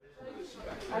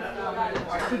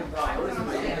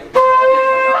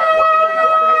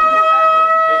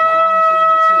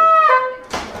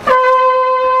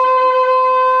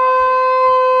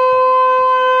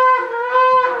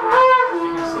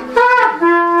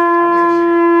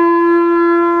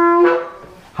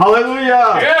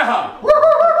Hallelujah! Yeah!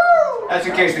 Woo-hoo-hoo-hoo! That's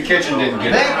in case the kitchen didn't get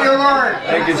it. Thank you, Lord.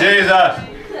 Thank you, Jesus.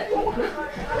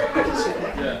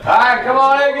 All right, come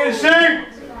on in, get a seat.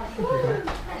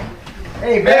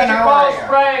 Hey, Ben, Bishop how Paul's are you?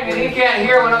 praying and he can't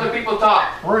hear when other people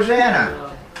talk. Where's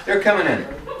Anna? They're coming in.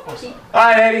 All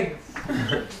right, Eddie.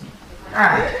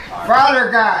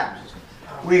 Father God,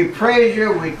 we praise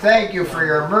you, we thank you for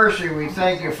your mercy, we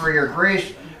thank you for your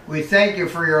grace, we thank you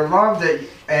for your love,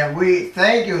 and we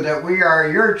thank you that we are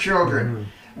your children.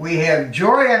 We have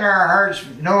joy in our hearts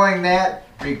knowing that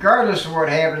regardless of what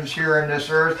happens here in this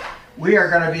earth, we are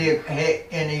going to be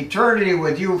in eternity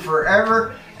with you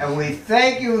forever, and we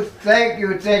thank you, thank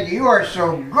you, thank you. You are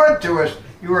so good to us.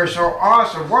 You are so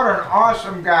awesome. What an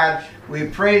awesome God. We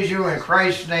praise you in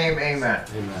Christ's name. Amen.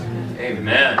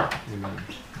 Amen. Amen.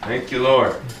 Thank you,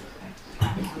 Lord.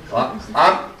 Well,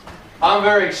 I'm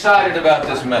very excited about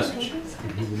this message.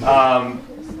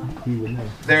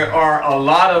 There are a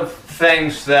lot of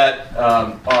things that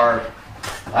are,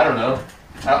 I don't know,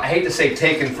 I hate to say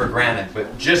taken for granted,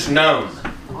 but just known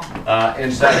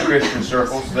inside of Christian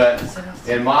circles that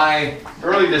in my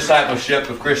early discipleship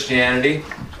of Christianity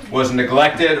was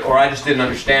neglected or I just didn't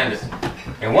understand it.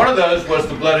 And one of those was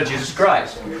the blood of Jesus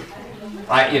Christ.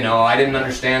 I didn't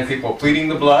understand people pleading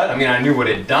the blood. I mean, I knew what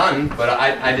it had done, but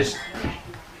I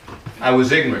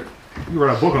was ignorant. You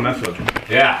wrote a book on that subject.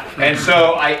 Yeah, and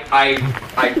so I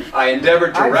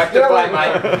endeavored to rectify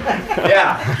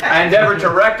I endeavored to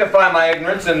rectify my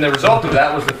ignorance, and the result of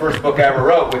that was the first book I ever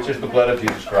wrote, which is The Blood of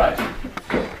Jesus Christ.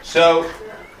 So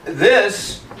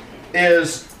this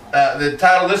is the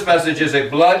title of this message is A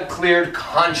Blood-Cleared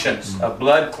Conscience. A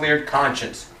Blood-Cleared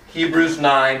Conscience. Hebrews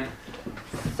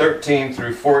 9:13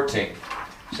 through 14.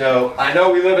 So I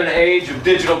know we live in an age of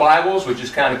digital Bibles, which is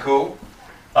kind of cool.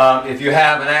 If you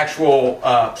have an actual,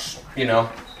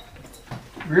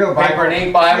 Real Bible. paper and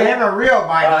ink Bible, We have a real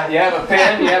Bible. you have a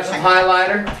pen, you have some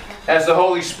highlighter. As the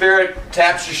Holy Spirit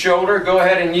taps your shoulder, go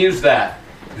ahead and use that.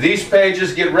 These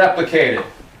pages get replicated.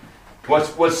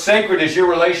 What's sacred is your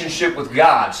relationship with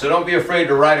God. So don't be afraid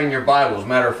to write in your Bible. As a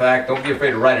matter of fact, don't be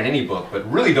afraid to write in any book, but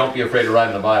really don't be afraid to write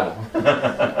in the Bible.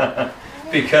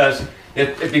 Because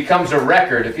it becomes a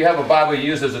record. If you have a Bible you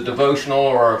use as a devotional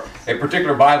or a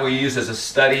particular Bible you use as a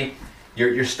study,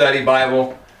 your study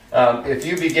Bible, if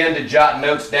you begin to jot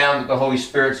notes down that the Holy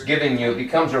Spirit's giving you, it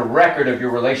becomes a record of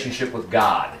your relationship with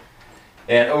God.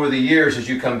 And over the years, as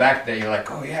you come back to that, you're like,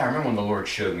 oh yeah, I remember when the Lord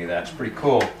showed me that. It's pretty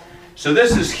cool. So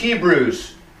this is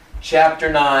Hebrews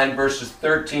chapter 9, verses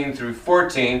 13 through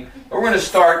 14. We're going to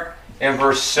start in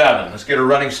verse 7. Let's get a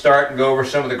running start and go over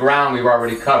some of the ground we've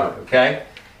already covered, okay?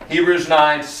 Hebrews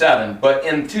 9:7. But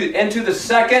into the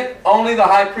second only the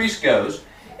high priest goes,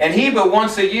 and he but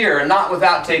once a year, and not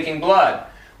without taking blood,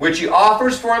 which he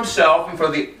offers for himself and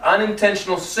for the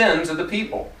unintentional sins of the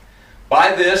people.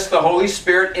 By this the Holy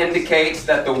Spirit indicates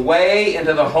that the way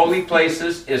into the holy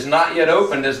places is not yet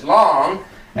opened as long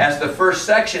as the first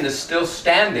section is still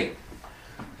standing,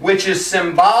 which is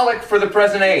symbolic for the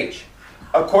present age.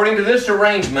 According to this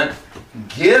arrangement,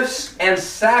 gifts and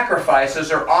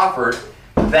sacrifices are offered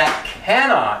that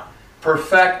cannot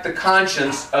perfect the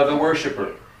conscience of the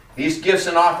worshiper. These gifts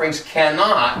and offerings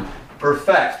cannot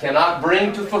perfect, cannot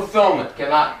bring to fulfillment,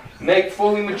 cannot make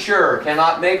fully mature,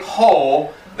 cannot make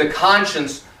whole the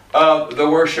conscience of the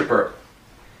worshiper.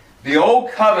 The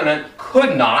old covenant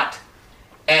could not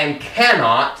and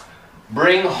cannot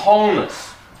bring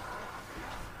wholeness.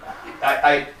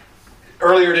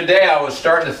 Earlier today I was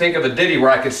starting to think of a ditty where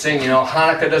I could sing,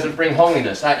 Hanukkah doesn't bring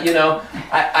holiness. I know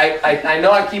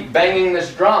I keep banging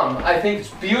this drum. I think it's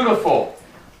beautiful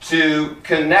to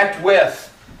connect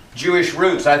with Jewish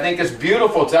roots. I think it's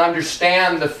beautiful to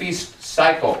understand the feast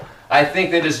cycle. I think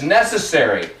that it's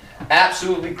necessary,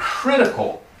 absolutely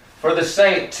critical for the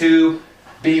saint to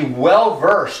be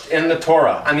well-versed in the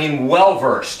Torah. I mean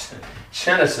well-versed.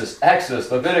 Genesis, Exodus,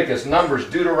 Leviticus, Numbers,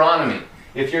 Deuteronomy.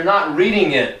 If you're not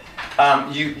reading it,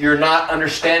 you're not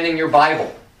understanding your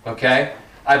Bible. Okay?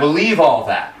 I believe all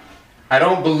that. I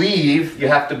don't believe you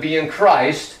have to be in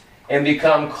Christ and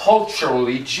become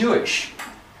culturally Jewish.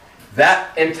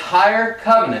 That entire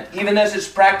covenant, even as it's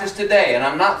practiced today, and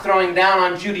I'm not throwing down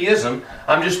on Judaism,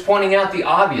 I'm just pointing out the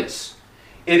obvious.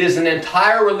 It is an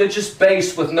entire religious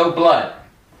base with no blood.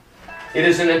 It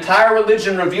is an entire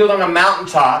religion revealed on a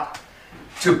mountaintop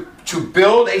to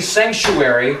build a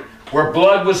sanctuary where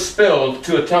blood was spilled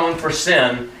to atone for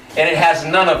sin, and it has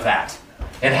none of that.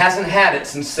 It hasn't had it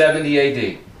since 70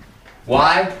 AD.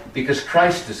 Why? Because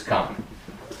Christ is coming.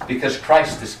 Because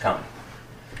Christ is coming.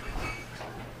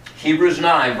 Hebrews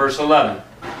 9, verse 11.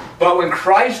 But when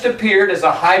Christ appeared as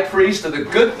a high priest of the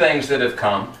good things that have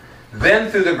come, Then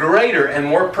through the greater and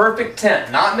more perfect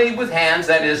tent, not made with hands,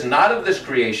 that is, not of this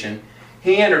creation,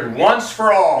 he entered once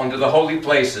for all into the holy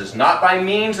places, not by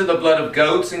means of the blood of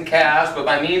goats and calves, but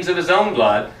by means of his own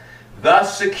blood,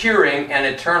 thus securing an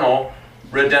eternal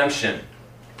redemption.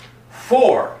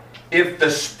 For if the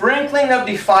sprinkling of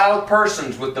defiled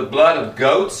persons with the blood of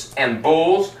goats and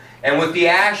bulls and with the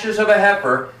ashes of a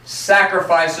heifer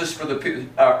sanctifies for the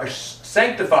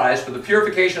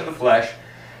purification of the flesh,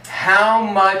 how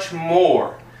much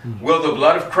more will the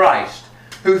blood of Christ,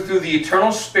 who through the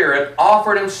eternal Spirit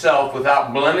offered himself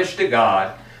without blemish to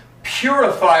God,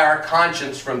 purify our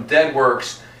conscience from dead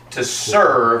works to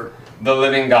serve the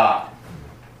living God?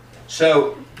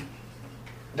 So,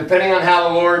 depending on how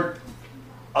the Lord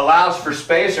allows for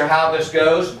space or how this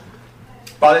goes,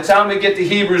 by the time we get to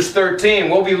Hebrews 13,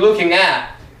 we'll be looking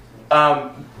at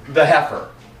the heifer,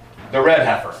 the red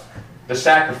heifer, the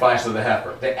sacrifice of the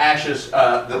heifer, the ashes,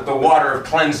 the water of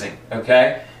cleansing,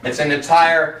 okay? It's an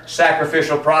entire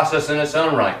sacrificial process in its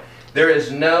own right. There is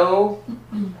no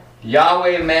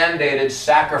Yahweh-mandated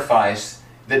sacrifice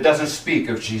that doesn't speak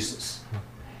of Jesus.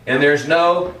 And there's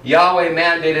no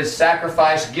Yahweh-mandated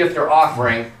sacrifice, gift, or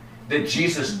offering that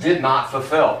Jesus did not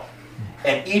fulfill.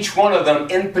 And each one of them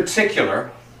in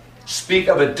particular speak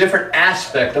of a different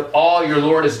aspect of all your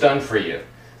Lord has done for you.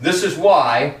 This is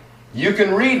why you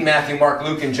can read Matthew, Mark,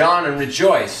 Luke, and John and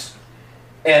rejoice.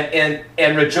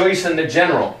 And rejoice in the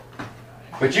general.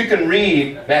 But you can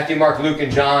read Matthew, Mark, Luke,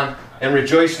 and John and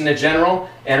rejoice in the general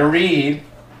and read,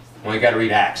 well, you got to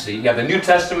read Acts. So you have the New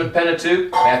Testament Pentateuch,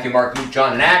 Matthew, Mark, Luke,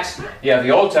 John, and Acts. You have the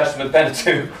Old Testament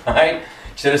Pentateuch, right?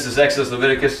 Genesis, Exodus,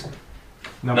 Leviticus,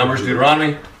 Numbers,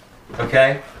 Deuteronomy.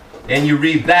 Okay? And you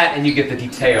read that and you get the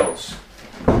details.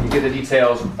 You get the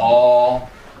details of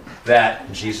all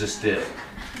that Jesus did.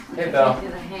 Hey, Belle.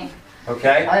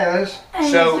 Okay? Hi, Liz.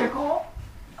 So,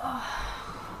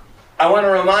 I want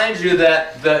to remind you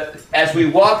that as we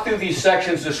walk through these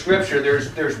sections of Scripture,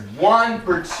 there's one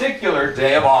particular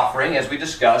day of offering, as we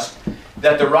discussed,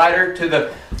 that the writer to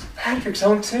the Patrick's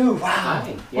home too. Wow,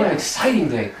 what an exciting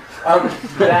day!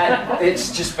 That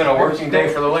it's just been a working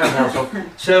day for the Lamb household.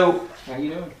 So, how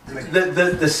you doing?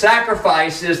 the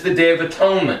sacrifice is the Day of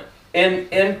Atonement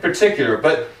in particular,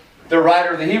 but the writer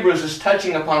of the Hebrews is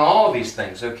touching upon all of these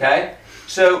things. Okay,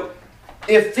 so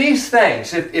if these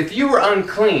things, if you were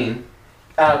unclean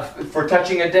for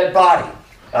touching a dead body,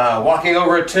 walking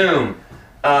over a tomb,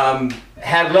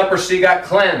 had leprosy, got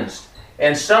cleansed,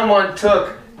 and someone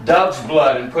took dove's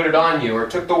blood and put it on you, or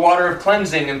took the water of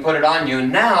cleansing and put it on you,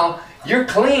 and now you're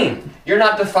clean. You're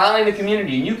not defiling the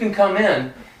community, and you can come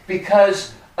in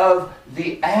because of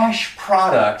the ash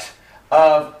product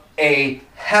of a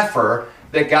heifer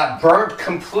that got burnt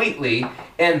completely,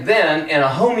 and then in a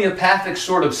homeopathic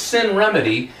sort of sin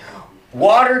remedy,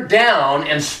 watered down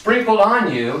and sprinkled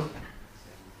on you.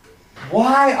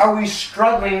 Why are we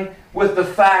struggling with the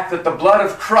fact that the blood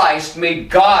of Christ made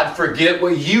God forget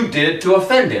what you did to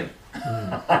offend him?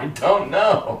 I don't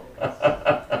know.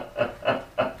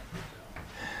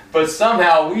 But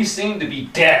somehow we seem to be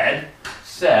dead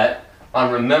set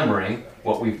on remembering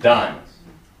what we've done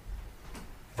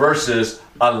versus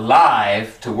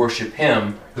alive to worship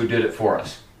him who did it for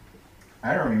us.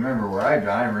 I don't remember what I've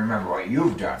done. I remember what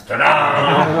you've done.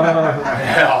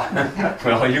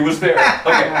 Well, you was there.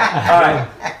 Okay. All right.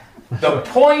 The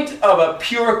point of a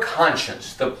pure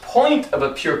conscience,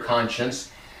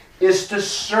 is to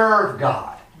serve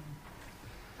God.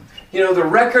 You know, the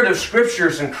record of Scripture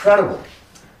is incredible.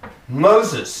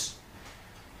 Moses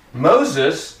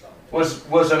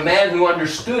was a man who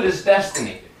understood his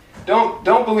destiny.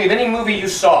 Don't believe any movie you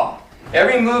saw.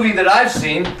 Every movie that I've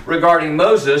seen regarding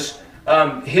Moses,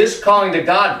 his calling to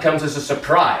God comes as a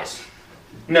surprise.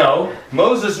 No,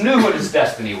 Moses knew what his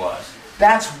destiny was.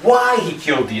 That's why he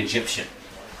killed the Egyptian.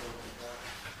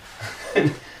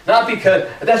 Not because,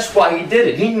 that's why he did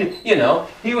it.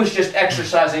 He was just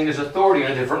exercising his authority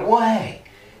in a different way,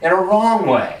 in a wrong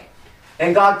way.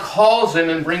 And God calls him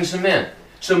and brings him in.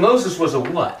 So Moses was a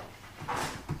what?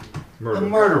 A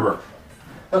murderer.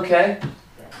 Okay?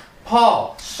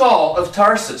 Saul of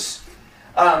Tarsus.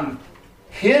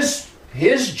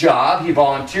 His job, he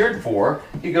volunteered for,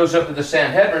 he goes up to the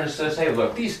Sanhedrin and says, hey,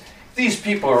 look, these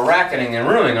people are racketing and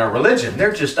ruining our religion.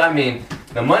 They're just,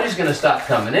 the money's going to stop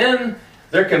coming in.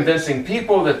 They're convincing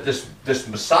people that this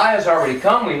Messiah's already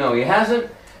come. We know he hasn't.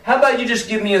 How about you just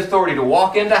give me authority to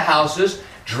walk into houses,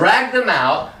 drag them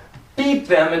out, beat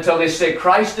them until they say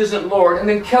Christ isn't Lord, and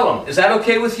then kill them. Is that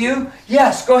okay with you?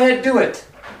 Yes, go ahead, do it.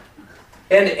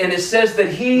 And it says that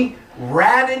he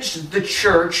ravaged the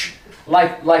church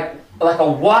like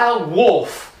a wild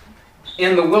wolf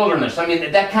in the wilderness. I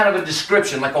mean, that kind of a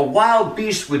description, like a wild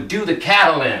beast would do the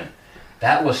cattle in.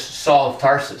 That was Saul of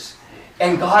Tarsus.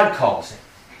 And God calls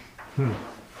him.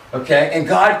 Okay? And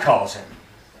God calls him.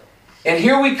 And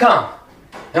here we come.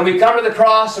 And we come to the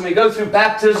cross and we go through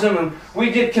baptism and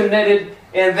we get committed.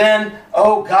 And then,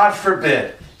 oh, God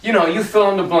forbid. You know, you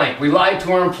fill in the blank. We lied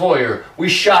to our employer. We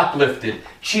shoplifted.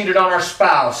 Cheated on our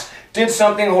spouse. Did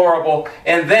something horrible.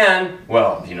 And then,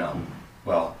 well,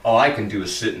 all I can do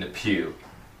is sit in the pew.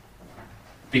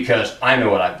 Because I know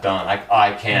what I've done.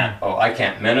 I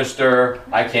can't minister.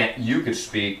 You could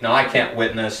speak. No, I can't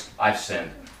witness. I've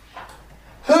sinned.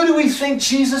 Who do we think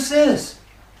Jesus is?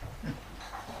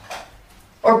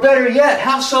 Or better yet,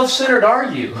 how self-centered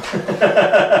are you?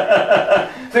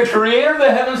 The creator of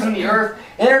the heavens and the earth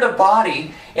entered a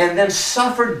body and then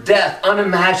suffered death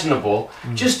unimaginable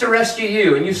just to rescue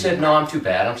you. And you said, no, I'm too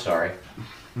bad. I'm sorry.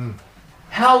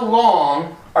 How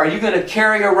long are you going to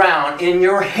carry around in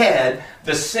your head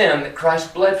the sin that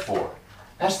Christ bled for?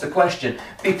 That's the question.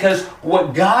 Because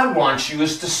what God wants you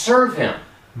is to serve Him.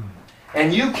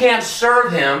 And you can't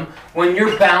serve Him when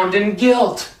you're bound in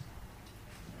guilt.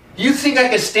 You think I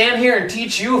could stand here and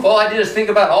teach you if all I did is think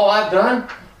about all I've done?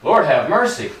 Lord have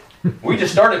mercy. We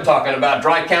just started talking about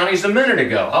dry counties a minute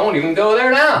ago. I won't even go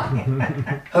there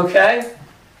now. Okay?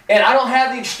 And I don't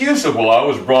have the excuse of, well, I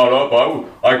was brought up,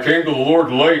 I came to the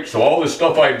Lord late, so all this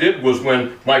stuff I did was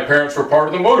when my parents were part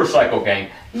of the motorcycle gang.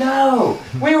 No,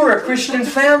 we were a Christian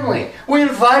family. We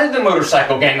invited the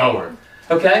motorcycle gang over.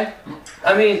 Okay?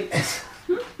 I mean,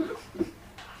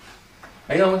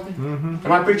 are you on with me? Mm-hmm.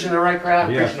 Am I preaching to the right crowd?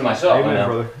 I'm preaching to myself. Amen, I know.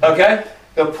 brother. Okay?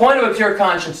 The point of a pure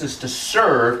conscience is to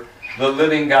serve the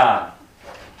living God.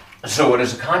 So what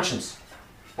is a conscience?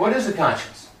 What is a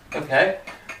conscience? Okay?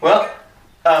 Well,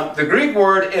 the Greek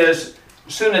word is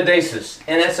synodesis,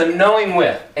 and it's a knowing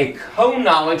with, a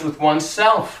co-knowledge with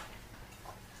oneself.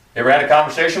 You ever had a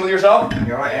conversation with yourself?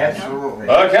 Yeah, absolutely.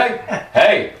 Okay.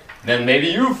 Hey, then maybe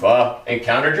you've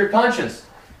encountered your conscience.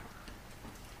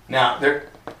 Now, there,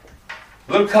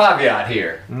 little caveat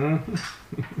here.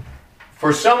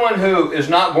 For someone who is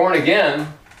not born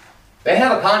again, they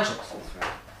have a conscience.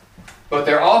 But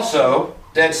they're also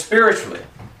dead spiritually.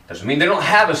 Doesn't mean they don't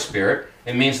have a spirit.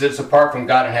 It means that it's apart from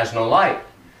God and has no light.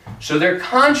 So their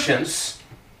conscience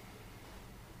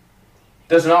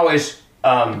doesn't always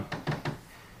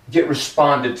get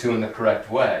responded to in the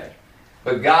correct way.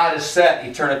 But God has set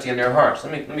eternity in their hearts.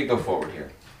 Let me go forward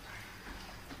here.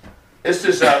 This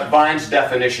is Vine's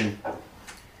definition.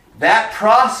 That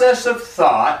process of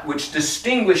thought which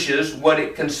distinguishes what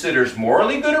it considers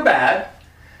morally good or bad,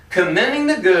 commending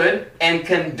the good and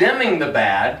condemning the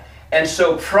bad, and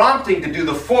so prompting to do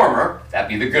the former, that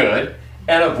be the good,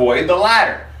 and avoid the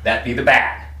latter, that be the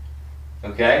bad.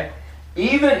 Okay?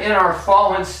 Even in our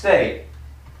fallen state.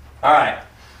 All right.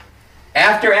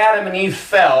 After Adam and Eve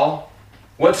fell,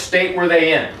 what state were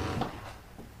they in?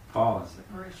 Fallen.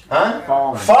 Huh?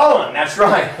 Fallen. Fallen, that's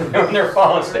right. They were in their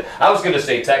fallen state. I was going to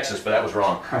say Texas, but that was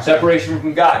wrong. Separation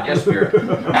from God, yes, Spirit.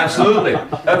 Absolutely.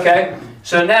 Okay,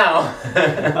 so now,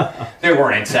 they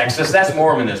weren't in Texas. That's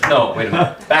Mormonism. No, wait a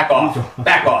minute. Back off.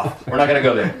 Back off. We're not going to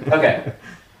go there. Okay.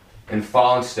 In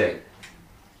fallen state.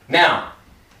 Now,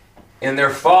 in their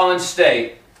fallen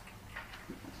state,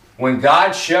 when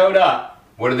God showed up,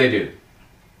 what did they do?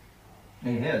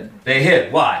 They hid. They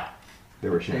hid. Why? They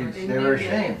were ashamed. They were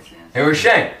ashamed. They were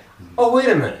ashamed. Oh, wait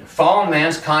a minute. Fallen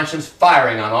man's conscience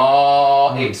firing on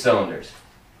all 8 cylinders.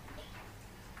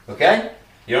 Okay?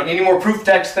 You don't need any more proof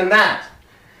text than that.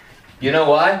 You know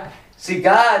why? See,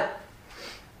 God,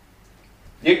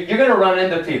 you're going to run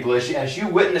into people. As you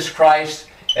witness Christ,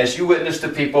 as you witness to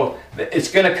people,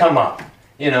 it's going to come up.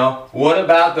 You know, what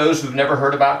about those who've never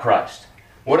heard about Christ?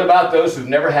 What about those who've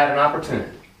never had an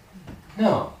opportunity?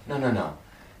 No.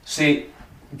 See,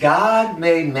 God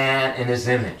made man in His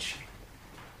image.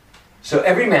 So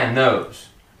every man knows,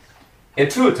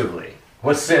 intuitively,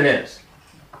 what sin is.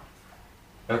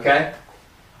 Okay?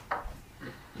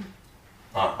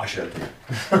 I should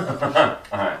have.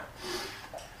 All right.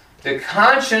 The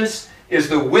conscience is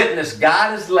the witness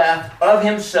God has left of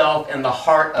Himself in the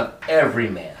heart of every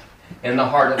man. In the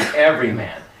heart of every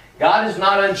man. God is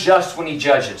not unjust when He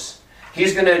judges.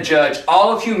 He's going to judge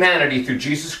all of humanity through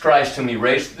Jesus Christ, whom He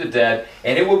raised from the dead,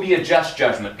 and it will be a just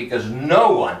judgment because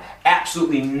no one,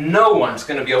 absolutely no one, is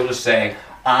going to be able to say,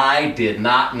 I did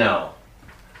not know.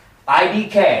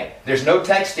 IDK. There's no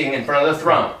texting in front of the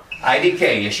throne.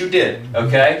 IDK. Yes, you did.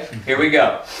 Okay? Here we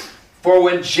go. For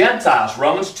when Gentiles,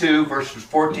 Romans 2, verses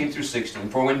 14 through 16,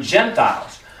 for when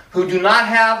Gentiles who do not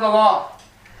have the law,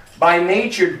 by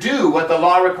nature do what the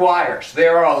law requires, they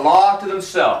are a law to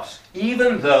themselves,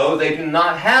 even though they do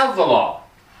not have the law.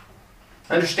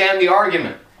 Understand the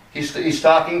argument. He's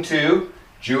talking to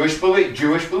Jewish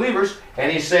believers,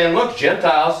 and he's saying, look,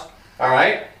 Gentiles, all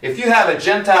right, if you have a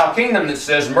Gentile kingdom that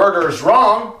says murder is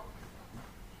wrong,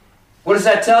 what does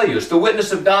that tell you? It's the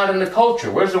witness of God in the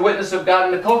culture. Where's the witness of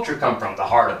God in the culture come from? The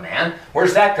heart of man.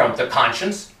 Where's that come from? The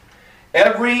conscience.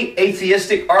 Every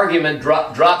atheistic argument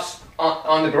drops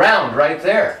on the ground right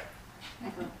there.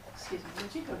 Excuse me,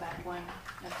 would you go back one?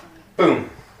 Boom.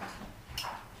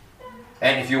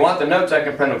 And if you want the notes, I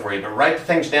can print them for you. But write the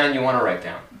things down you want to write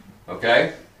down.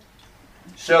 Okay?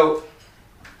 So,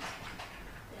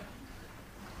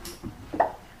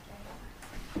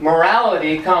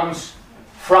 morality comes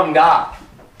from God.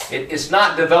 It's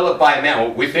not developed by man.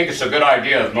 Well, we think it's a good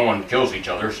idea if no one kills each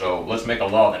other, so let's make a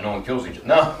law that no one kills each other.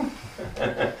 No.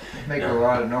 Make a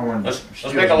law that no one. Let's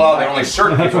make a law that only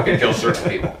certain people can kill certain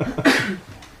people.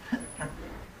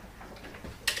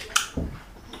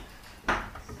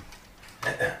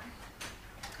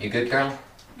 You good, Carol?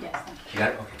 Yes, thank you. You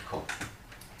got it? Okay, cool.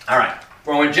 All right.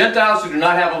 For when Gentiles who do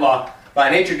not have a law, by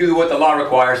nature do what the law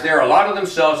requires, they are a law to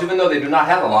themselves, even though they do not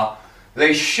have a law.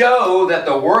 They show that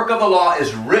the work of the law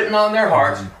is written on their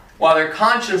hearts, while their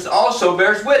conscience also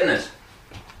bears witness.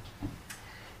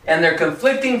 And their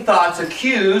conflicting thoughts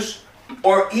accuse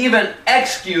or even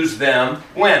excuse them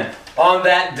when? On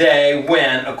that day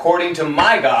when, according to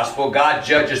my gospel, God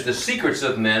judges the secrets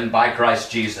of men by Christ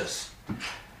Jesus.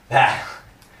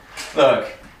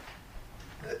 Look,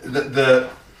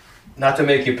 not to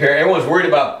make you paranoid, everyone's worried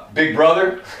about Big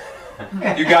Brother.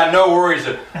 You got no worries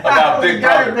about Big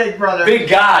Brother. Big Brother. Big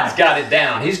God's got it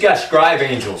down. He's got scribe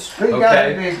angels. We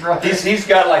got a Big Brother. He's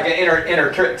got like an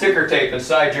inner ticker tape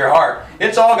inside your heart.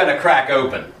 It's all going to crack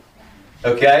open.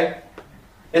 Okay?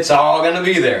 It's all going to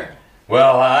be there.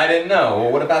 Well, I didn't know.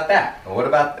 Well, what about that? Well, what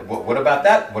about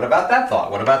that? What about that thought?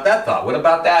 What about that thought? What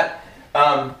about that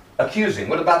accusing?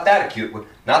 What about that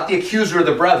not the accuser of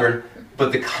the brethren,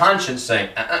 but the conscience saying,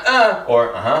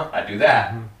 or, I do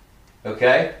that.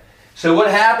 Okay? So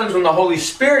what happens when the Holy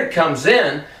Spirit comes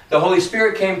in? The Holy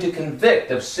Spirit came to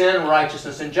convict of sin,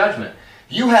 righteousness, and judgment.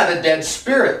 You have a dead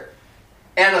spirit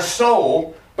and a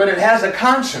soul, but it has a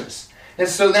conscience. And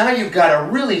so now you've got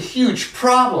a really huge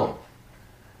problem.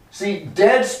 See,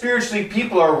 dead spiritually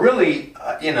people are really,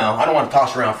 I don't want to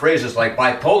toss around phrases like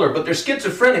bipolar, but they're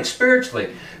schizophrenic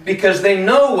spiritually because they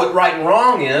know what right and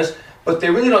wrong is, but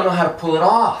they really don't know how to pull it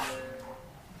off.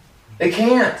 They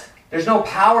can't. There's no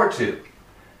power to.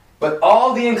 But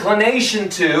all the inclination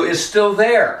to is still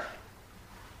there.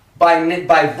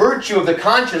 By virtue of the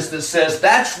conscience that says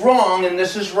that's wrong and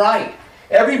this is right.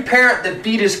 Every parent that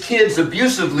beat his kids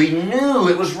abusively knew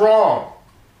it was wrong.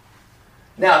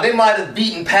 Now, they might have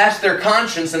beaten past their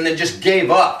conscience and then just gave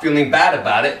up, feeling bad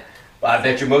about it. I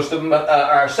bet you most of them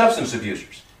are substance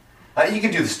abusers. You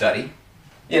can do the study.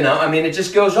 It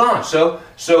just goes on. So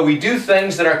we do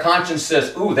things that our conscience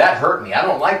says, ooh, that hurt me. I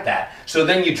don't like that. So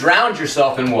then you drown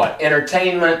yourself in what?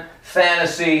 Entertainment,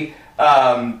 fantasy,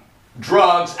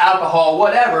 drugs, alcohol,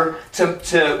 whatever,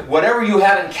 to whatever you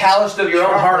haven't calloused of your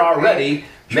own heart already,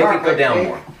 make it go down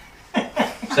more.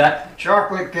 Is that?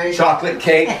 Chocolate cake. Chocolate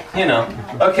cake,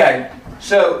 Okay,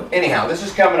 so anyhow, this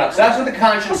is coming up. So that's what the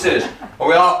conscience is. Are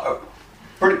we all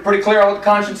pretty clear on what the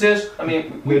conscience is?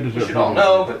 We should all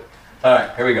know, but... All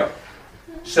right, here we go.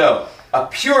 So, a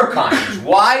pure conscience.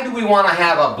 Why do we want to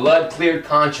have a blood-cleared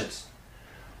conscience?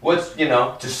 What's,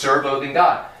 to serve loathing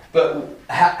God. But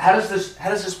how does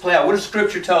this play out? What does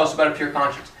Scripture tell us about a pure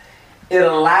conscience? It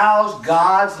allows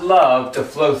God's love to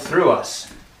flow through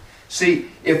us. See,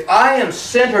 if I am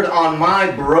centered on my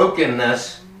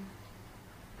brokenness,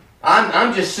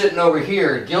 I'm just sitting over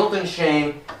here, guilt and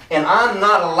shame, and I'm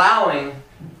not allowing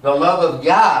the love of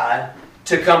God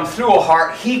to come through a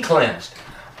heart He cleansed.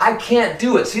 I can't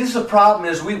do it. See, this is the problem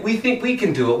is we think we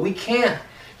can do it. We can't.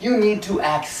 You need to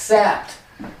accept.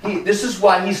 This is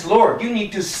why He's Lord. You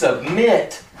need to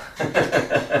submit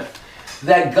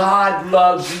that God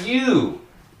loves you.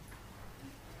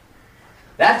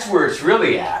 That's where it's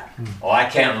really at. Oh, I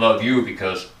can't love you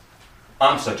because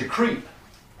I'm such a creep.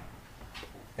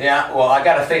 Yeah, well, I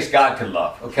got to face God to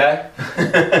love, okay?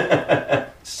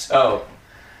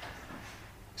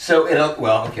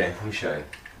 Okay, let me show you.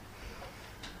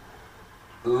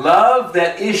 Love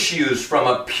that issues from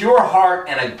a pure heart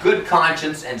and a good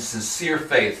conscience and sincere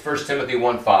faith. 1 Timothy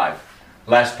 1:5,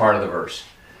 last part of the verse.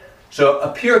 So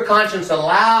a pure conscience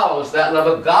allows that love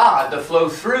of God to flow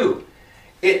through.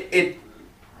 It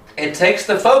takes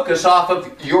the focus off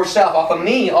of yourself, off of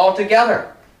me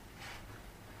altogether.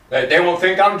 They won't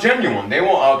think I'm genuine.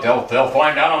 They'll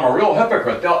find out I'm a real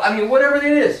hypocrite. Whatever it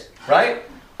is, right?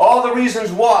 All the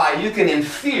reasons why you can, in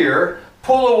fear,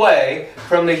 pull away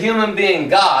from the human being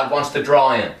God wants to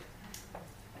draw in.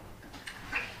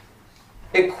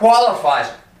 It qualifies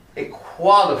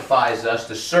us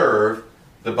to serve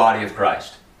the body of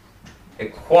Christ.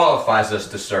 It qualifies us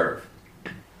to serve.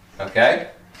 Okay?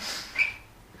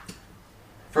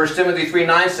 1 Timothy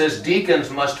 3:9 says, deacons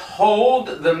must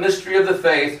hold the mystery of the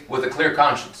faith with a clear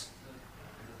conscience.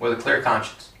 With a clear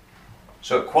conscience.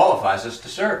 So it qualifies us to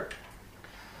serve.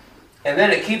 And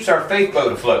then it keeps our faith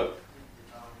boat afloat.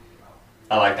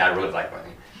 I like that. I really like that.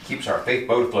 It keeps our faith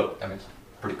boat afloat. I mean, it's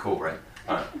pretty cool, right?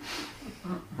 All right.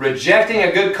 Rejecting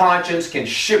a good conscience can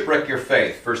shipwreck your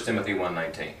faith. 1 Timothy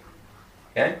 1:19.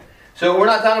 Okay? So we're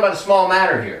not talking about a small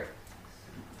matter here.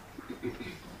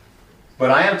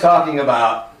 But I am talking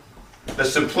about the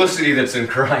simplicity that's in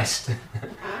Christ.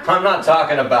 I'm not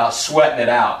talking about sweating it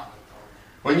out.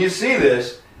 When you see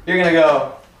this, you're going to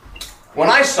go,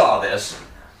 when I saw this,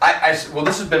 I said, well,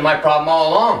 this has been my problem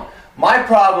all along. My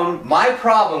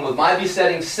problem with my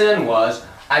besetting sin was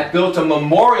I built a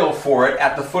memorial for it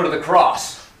at the foot of the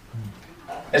cross.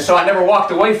 And so I never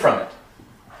walked away from it.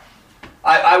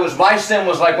 My sin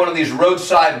was like one of these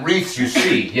roadside wreaths you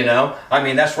see, you know. I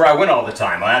mean, that's where I went all the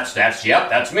time. Well,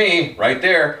 that's me, right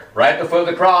there, right at the foot of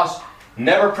the cross.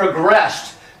 Never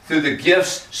progressed through the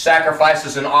gifts,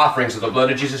 sacrifices, and offerings of the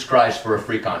blood of Jesus Christ for a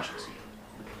free conscience.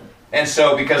 And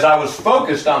so, because I was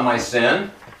focused on my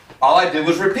sin, all I did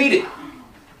was repeat it.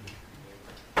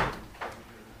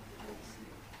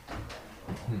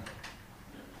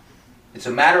 It's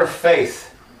a matter of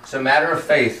faith. It's a matter of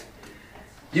faith.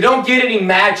 You don't get any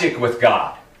magic with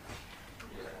God.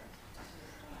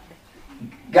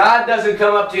 God doesn't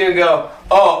come up to you and go,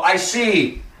 oh, I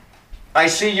see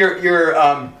you're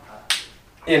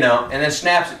and then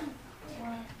snaps it.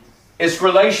 It's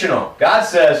relational. God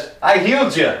says, I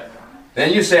healed you.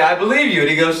 Then you say, I believe you. And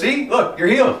he goes, see, look, you're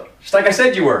healed. Just like I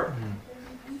said you were.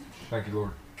 Thank you,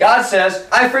 Lord. God says,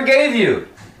 I forgave you.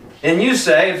 And you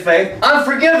say, in faith, I'm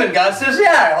forgiven. God says,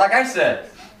 yeah, like I said.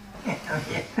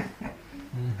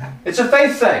 It's a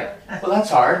faith thing. Well, that's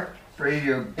hard. Praise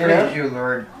you,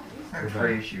 Lord. I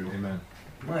praise you. Amen.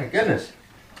 My goodness.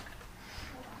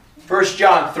 1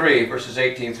 John 3, verses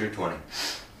 18 through 20.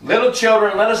 Little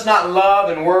children, let us not love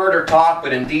in word or talk,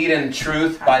 but in deed and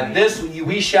truth. By this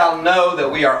we shall know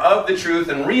that we are of the truth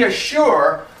and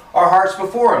reassure our hearts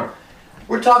before Him.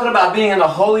 We're talking about being in the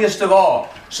holiest of all.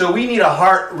 So we need a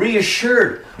heart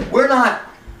reassured. We're not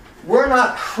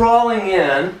crawling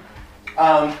in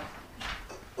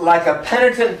like a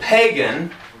penitent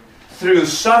pagan through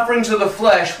sufferings of the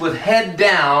flesh with head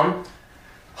down,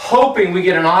 hoping we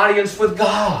get an audience with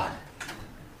God.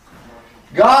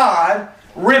 God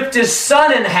ripped His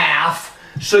Son in half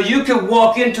so you could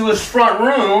walk into His front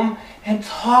room and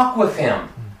talk with Him.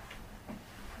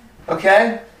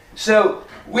 Okay? So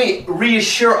we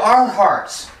reassure our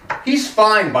hearts. He's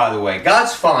fine, by the way.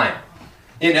 God's fine.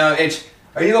 You know,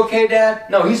 are you okay, Dad?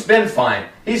 No, He's been fine.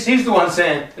 He's the one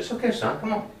saying, it's okay, son,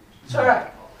 come on. It's all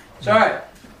right. It's all right.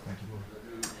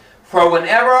 For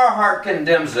whenever our heart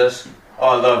condemns us, oh,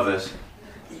 I love this.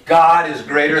 God is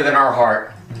greater than our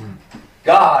heart.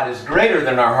 God is greater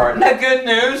than our heart. Isn't that good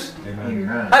news?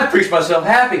 Amen. I preach myself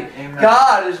happy. Amen.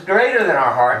 God is greater than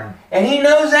our heart, and He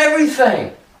knows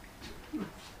everything.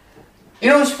 You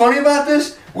know what's funny about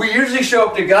this? We usually show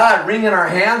up to God wringing our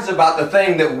hands about the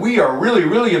thing that we are really,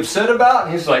 really upset about,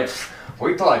 and He's like,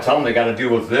 wait till I tell them they got to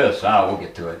deal with this. We'll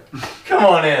get to it. Come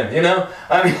on in, you know?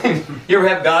 I mean, you ever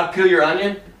have God peel your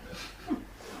onion?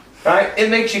 Right? It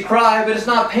makes you cry, but it's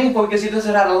not painful because He does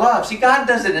it out of love. See, God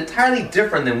does it entirely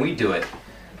different than we do it.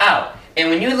 Oh, and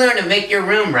when you learn to make your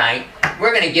room right,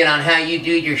 we're going to get on how you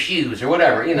do your shoes. Or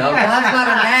whatever, you know. God's not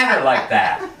a nagger like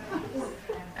that.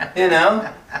 You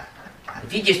know?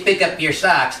 If you just pick up your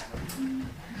socks,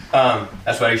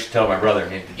 That's what I used to tell my brother.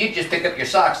 If you just pick up your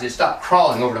socks, they'd stop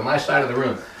crawling over to my side of the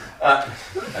room.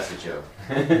 That's a joke.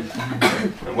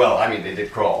 Well, I mean, they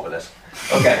did crawl, but that's...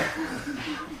 Okay.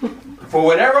 For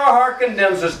whenever our heart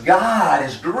condemns us, God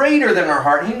is greater than our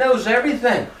heart. He knows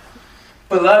everything.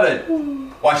 Beloved,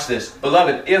 watch this.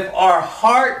 Beloved, if our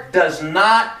heart does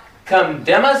not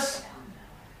condemn us,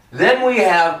 then we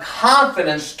have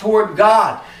confidence toward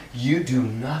God. You do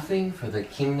nothing for the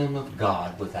kingdom of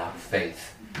God without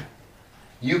faith.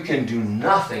 You can do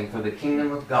nothing for the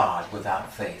kingdom of God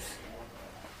without faith.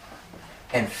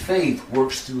 And faith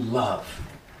works through love.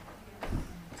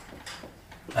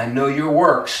 I know your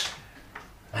works.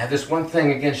 I have this one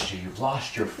thing against you. You've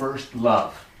lost your first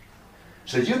love.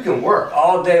 So you can work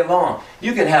all day long.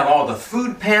 You can have all the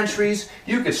food pantries.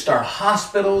 You could start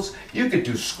hospitals. You could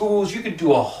do schools. You could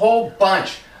do a whole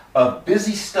bunch of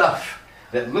busy stuff.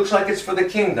 that looks like it's for the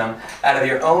kingdom out of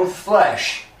your own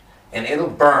flesh, and it'll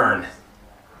burn.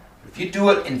 If you do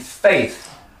it in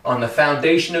faith on the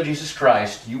foundation of Jesus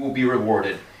Christ, you will be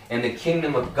rewarded, and the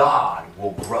kingdom of God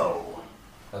will grow.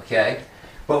 Okay?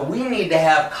 But we need to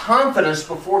have confidence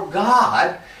before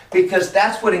God, because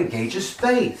that's what engages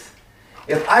faith.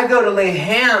 If I go to lay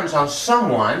hands on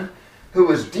someone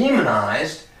who is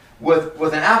demonized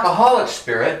with an alcoholic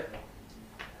spirit,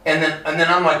 and then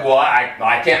I'm like, well,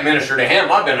 I can't minister to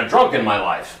him. I've been a drunk in my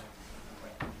life.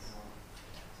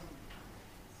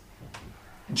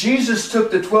 Jesus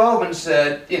took the 12 and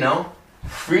said,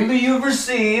 freely you've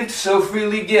received, so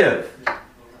freely give.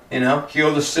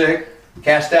 Heal the sick,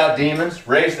 cast out demons,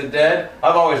 raise the dead.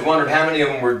 I've always wondered how many of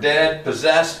them were dead,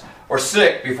 possessed, or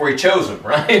sick before he chose them,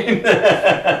 right?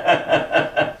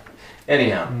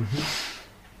 Anyhow.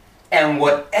 And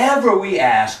whatever we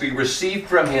ask, we receive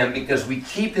from him, because we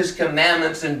keep his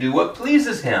commandments and do what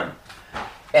pleases him.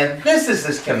 And this is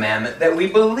his commandment, that we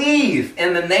believe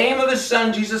in the name of his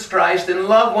Son, Jesus Christ, and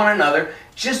love one another,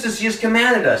 just as he has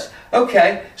commanded us.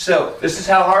 Okay, so this is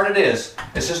how hard it is.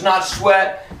 This is not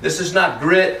sweat. This is not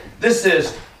grit. This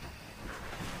is,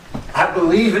 I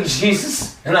believe in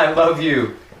Jesus, and I love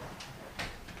you.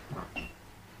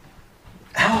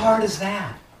 How hard is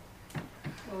that?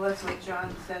 Well, that's what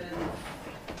John said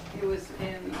it was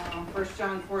in 1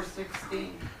 John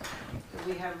 4:16, that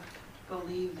we have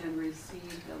believed and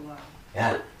received the love.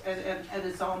 Yeah. And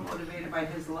it's all motivated by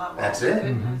his love. That's all the it.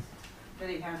 goodness that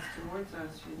he has towards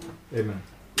us, Amen.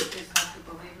 We just have to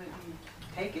believe it and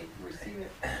take it, receive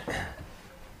it.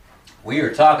 We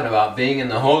are talking about being in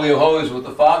the Holy of Holies with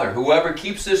the Father. Whoever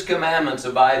keeps his commandments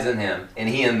abides in him, and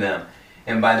he in them.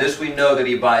 And by this we know that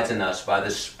he abides in us, by the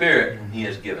Spirit whom he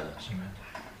has given us.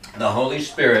 The Holy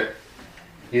Spirit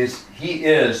is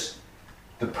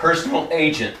the personal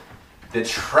agent that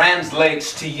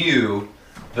translates to you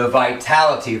the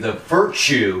vitality, the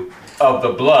virtue of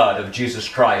the blood of Jesus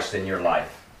Christ in your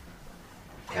life.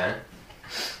 Okay?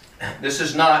 This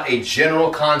is not a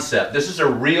general concept. This is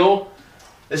a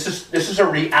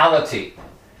reality.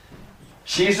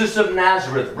 Jesus of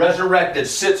Nazareth, resurrected,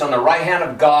 sits on the right hand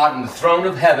of God in the throne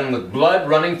of heaven with blood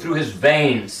running through his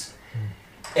veins.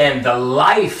 And the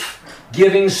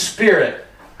life-giving Spirit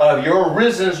of your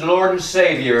risen Lord and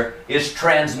Savior is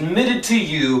transmitted to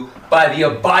you by the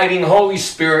abiding Holy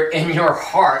Spirit in your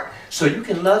heart, so you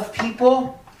can love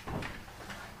people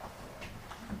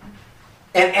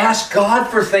and ask God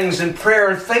for things in prayer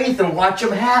and faith and watch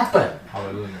them happen.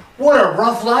 Hallelujah. What a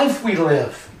rough life we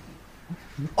live.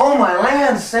 Oh my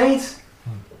land, saints.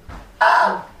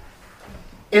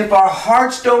 If our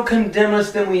hearts don't condemn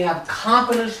us, then we have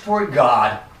confidence toward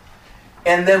God.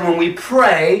 And then when we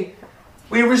pray,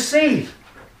 we receive.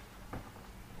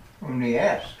 When we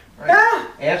ask. Right? Yeah.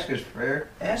 Ask is prayer.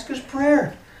 Ask is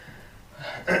prayer.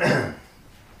 I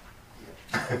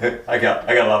got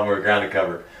a lot more ground to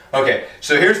cover. Okay,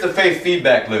 so here's the faith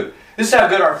feedback loop. This is how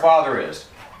good our Father is.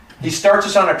 He starts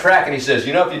us on a track and he says,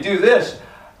 if you do this,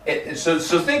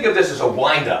 so think of this as a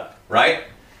wind-up, right?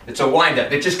 It's a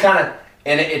wind-up. It just kind of,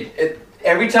 and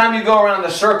every time you go around the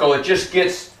circle, it just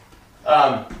gets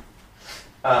more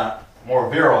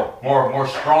virile, more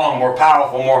strong, more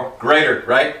powerful, more greater,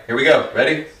 right? Here we go.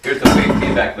 Ready? Here's the faith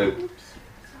feedback loop.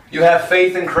 You have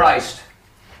faith in Christ.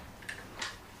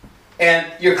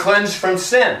 And you're cleansed from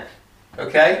sin.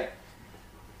 Okay?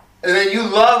 And then you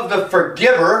love the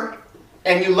forgiver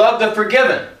and you love the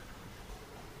forgiven.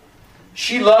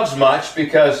 She loves much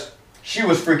because she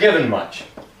was forgiven much.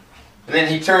 And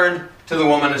then he turned to the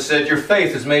woman and said, your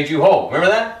faith has made you whole. Remember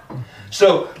that?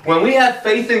 So when we have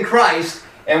faith in Christ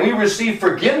and we receive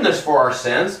forgiveness for our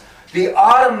sins, the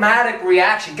automatic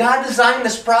reaction, God designed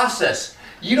this process.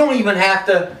 You don't even have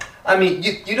to,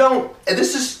 you don't,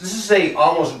 this is a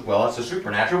almost, well, it's a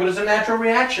supernatural, but it's a natural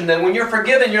reaction. Then when you're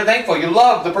forgiven, you're thankful. You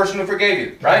love the person who forgave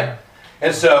you, right?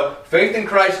 And so, faith in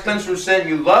Christ cleansed from sin,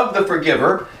 you love the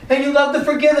forgiver, and you love the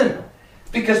forgiven.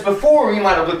 Because before, you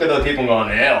might have looked at other people and gone,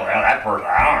 yeah, well, that person,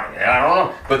 I don't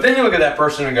know. But then you look at that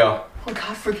person and go, well,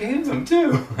 God forgave them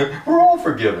too. We're all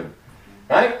forgiven,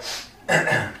 right?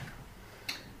 And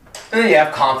then you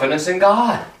have confidence in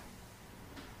God.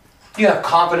 You have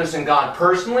confidence in God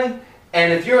personally,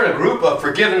 and if you're in a group of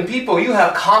forgiven people, you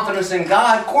have confidence in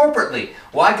God corporately.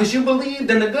 Why? Because you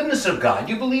believed in the goodness of God.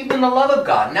 You believed in the love of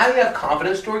God. Now you have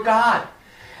confidence toward God.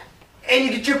 And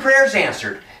you get your prayers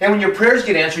answered. And when your prayers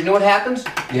get answered, you know what happens?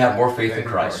 You have more faith in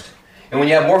Christ. And when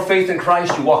you have more faith in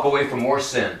Christ, you walk away from more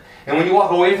sin. And when you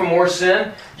walk away from more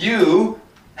sin, you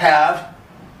have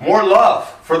more love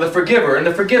for the forgiver and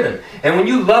the forgiven. And when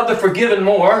you love the forgiven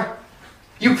more,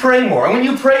 You pray more. And when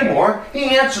you pray more,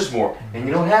 He answers more. And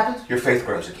you know what happens? Your faith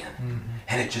grows again.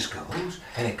 And it just goes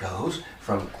and it goes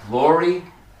from glory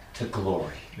to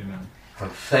glory. Amen.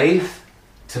 From faith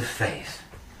to faith.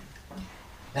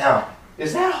 Now,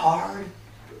 is that hard?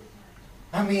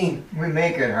 I mean, We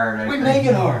make it hard. I we think. make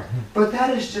it hard. But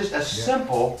that is just a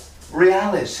simple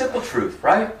reality, simple truth,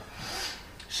 right?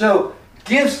 So,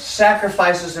 gifts,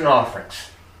 sacrifices, and offerings.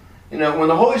 You know, when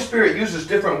the Holy Spirit uses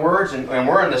different words and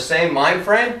we're in the same mind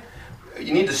frame,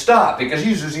 you need to stop because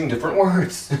He's using different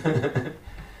words.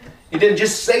 He didn't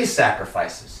just say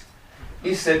sacrifices.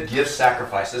 He said gifts,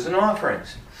 sacrifices, and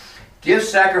offerings.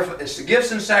 Gifts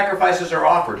and sacrifices are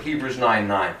offered, Hebrews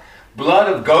 9:9.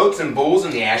 Blood of goats and bulls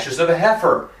and the ashes of a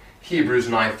heifer, Hebrews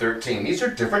 9:13. These are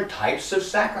different types of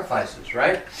sacrifices,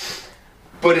 right?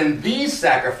 But in these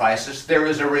sacrifices, there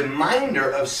is a reminder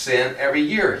of sin every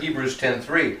year, Hebrews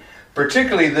 10:3.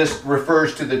 Particularly, this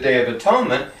refers to the Day of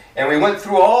Atonement, and we went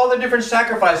through all the different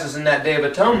sacrifices in that Day of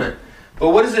Atonement. But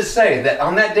what does it say? That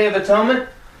on that Day of Atonement,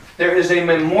 there is a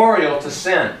memorial to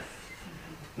sin.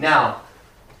 Now,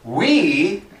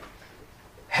 we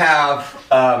have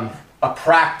a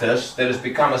practice that has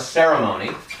become a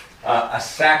ceremony, a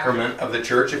sacrament of the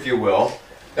church, if you will,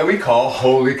 that we call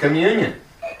Holy Communion.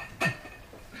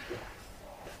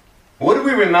 What do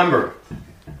we remember?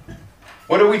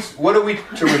 What are we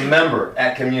to remember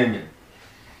at communion?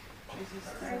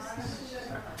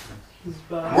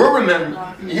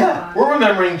 We're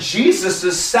remembering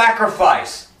Jesus'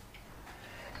 sacrifice.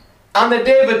 On the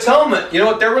Day of Atonement, you know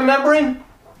what they're remembering?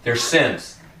 Their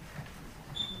sins.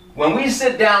 When we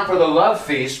sit down for the love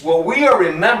feast, what we are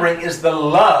remembering is the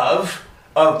love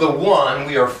of the one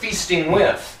we are feasting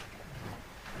with.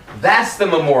 That's the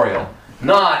memorial.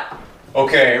 Not,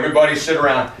 okay, everybody sit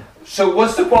around. So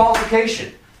what's the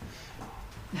qualification?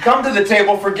 Come to the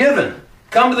table forgiven.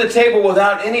 Come to the table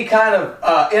without any kind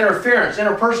of interference,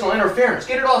 interpersonal interference.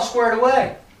 Get it all squared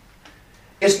away.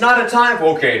 It's not a time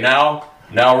for, okay, now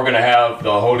we're going to have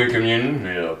the Holy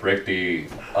Communion, break the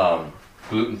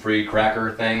gluten-free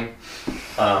cracker thing,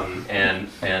 and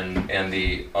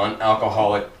the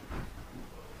unalcoholic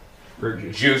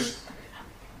juice.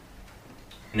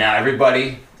 Now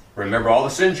everybody, remember all the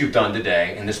sins you've done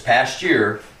today in this past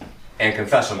year and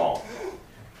confess them all.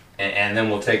 And then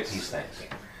we'll take these things.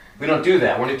 We don't do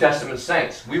that. We're New Testament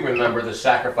saints. We remember the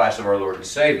sacrifice of our Lord and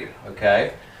Savior,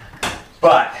 okay?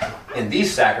 But in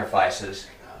these sacrifices,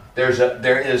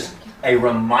 there is a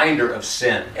reminder of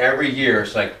sin. Every year,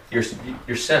 it's like, your sin,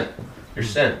 your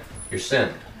sin, your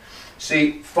sin.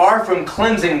 See, far from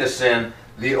cleansing the sin,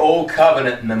 the Old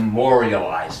Covenant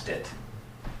memorialized it.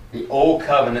 The Old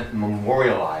Covenant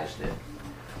memorialized it.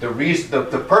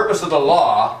 The purpose of the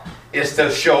law is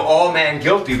to show all man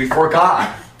guilty before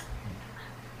God.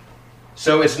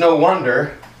 So it's no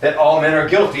wonder that all men are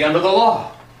guilty under the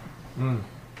law.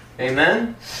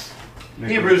 Amen? Nicholas,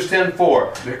 Hebrews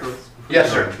 10:4. Nicholas?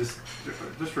 Yes, sir.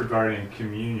 Just regarding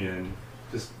communion,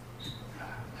 just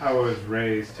how I was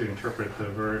raised to interpret the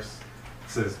verse.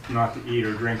 It says not to eat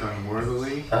or drink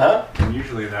unworthily. Uh-huh. And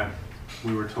usually that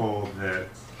we were told that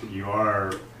you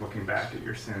are looking back at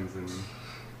your sins and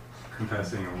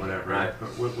confessing or whatever. Right. But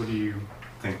what do you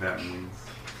think that means?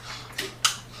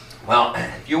 Well,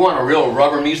 if you want a real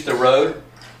rubber meets the road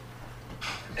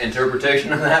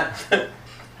interpretation of that,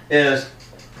 is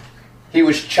he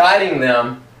was chiding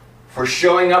them for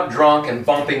showing up drunk and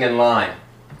bumping in line.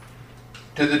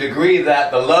 To the degree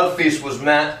that the love feast was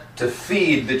meant to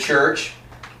feed the church,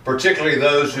 particularly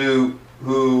those who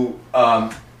were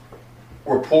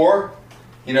poor.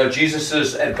 You know,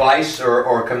 Jesus' advice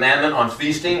or commandment on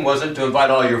feasting wasn't to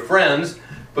invite all your friends,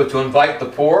 but to invite the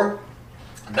poor,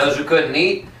 those who couldn't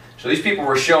eat. So these people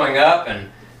were showing up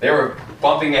and they were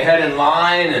bumping ahead in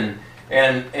line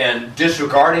and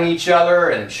disregarding each other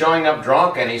and showing up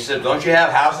drunk. And he said, don't you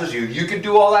have houses you could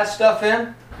do all that stuff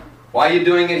in? Why are you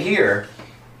doing it here?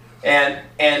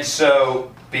 And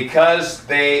so because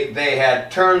they had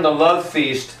turned the love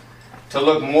feast to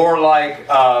look more like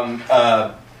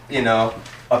a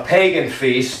pagan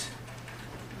feast,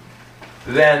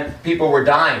 then people were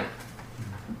dying.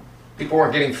 People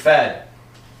weren't getting fed.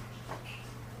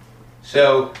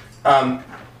 So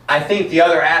I think the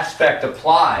other aspect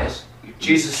applies.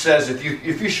 Jesus says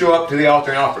if you show up to the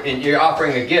altar and you're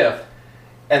offering a gift,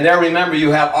 and there remember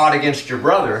you have aught against your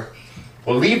brother,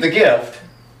 well, leave the gift,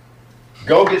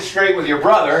 go get straight with your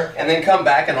brother, and then come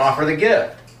back and offer the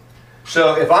gift.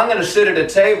 So if I'm going to sit at a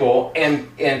table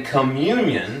in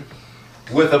communion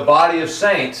with a body of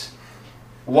saints,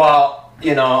 while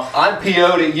I'm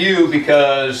PO'd at you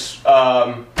because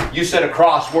you said a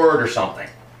cross word or something.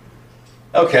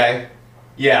 Okay,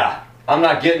 yeah, I'm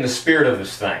not getting the spirit of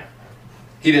this thing.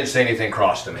 He didn't say anything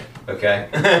cross to me, okay?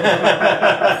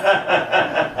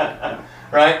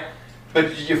 Right?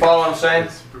 But you follow what I'm saying?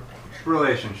 It's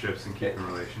relationships and keeping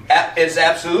relationships. It's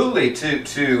absolutely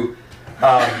to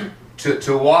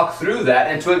walk through that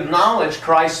and to acknowledge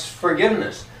Christ's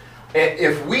forgiveness.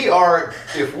 If we are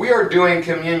doing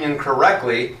communion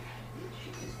correctly,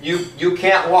 you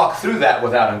can't walk through that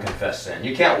without unconfessed sin.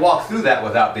 You can't walk through that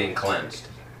without being cleansed.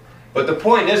 But the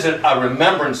point isn't a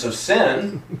remembrance of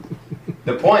sin.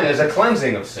 The point is a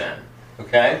cleansing of sin.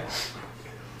 Okay?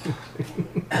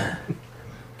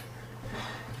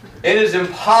 It is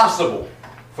impossible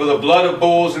for the blood of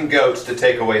bulls and goats to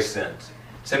take away sins.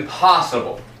 It's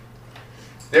impossible.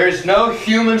 There is no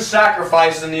human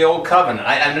sacrifice in the Old Covenant.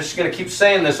 I'm just going to keep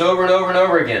saying this over and over and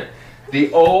over again.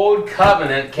 The Old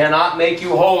Covenant cannot make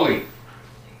you holy.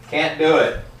 Can't do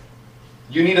it.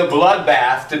 You need a blood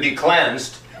bath to be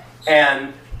cleansed.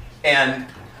 And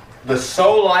the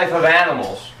soul life of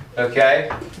animals, okay?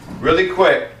 Really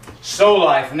quick. Soul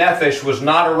life, nephesh, was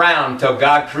not around until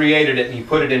God created it and He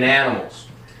put it in animals.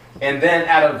 And then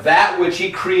out of that which He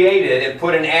created and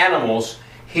put in animals,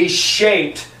 He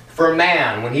shaped for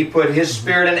man. When He put His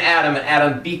Spirit in Adam and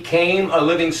Adam became a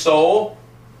living soul,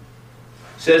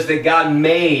 it says that God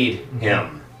made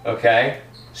him. Okay?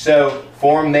 So,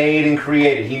 form, made, and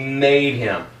created. He made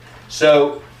him.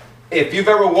 So, if you've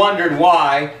ever wondered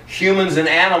why humans and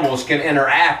animals can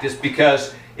interact, it's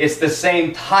because it's the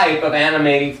same type of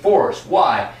animating force.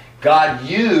 Why? God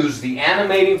used the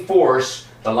animating force,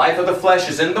 the life of the flesh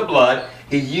is in the blood,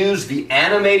 He used the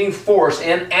animating force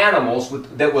in animals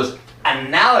that was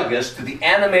analogous to the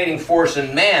animating force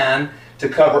in man to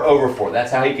cover over for.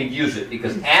 That's how He could use it,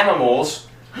 because animals,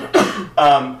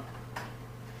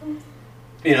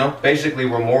 basically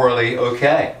were morally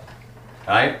okay.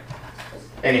 Right?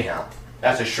 Anyhow,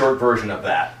 that's a short version of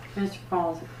that. Mr.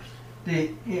 Paul.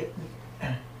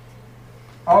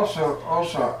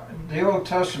 Also, the Old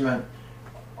Testament,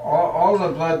 all the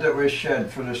blood that was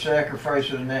shed for the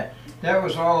sacrifices and that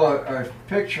was all a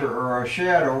picture or a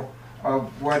shadow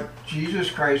of what Jesus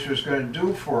Christ was going to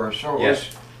do for us. So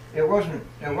yes. It wasn't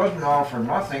all for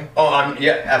nothing. Oh,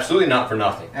 yeah, absolutely not for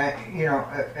nothing.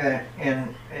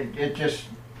 And it just,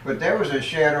 but that was a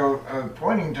shadow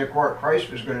pointing to what Christ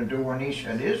was going to do when He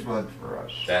shed His blood for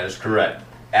us. That is correct.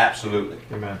 Absolutely.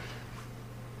 Amen.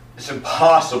 It's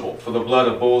impossible for the blood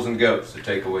of bulls and goats to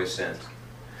take away sins.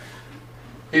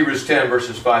 Hebrews 10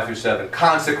 verses 5 through 7.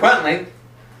 Consequently,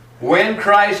 when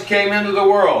Christ came into the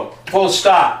world, full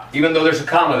stop, even though there's a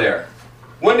comma there.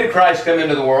 When did Christ come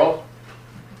into the world?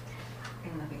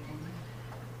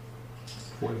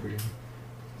 Before the beginning.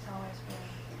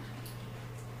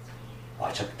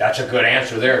 Well, that's a good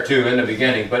answer there too, in the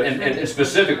beginning. But in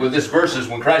specific with this verses,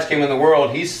 when Christ came in the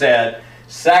world, He said,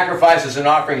 sacrifices and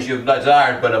offerings you have not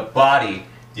desired, but a body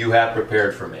you have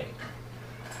prepared for me.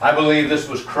 I believe this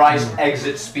was Christ's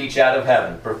exit speech out of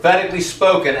heaven, prophetically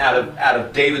spoken out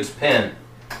of David's pen.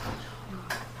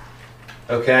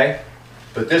 Okay?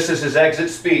 But this is His exit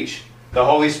speech. The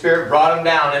Holy Spirit brought Him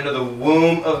down into the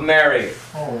womb of Mary.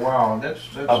 Oh wow, that's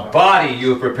a body you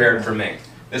have prepared for me.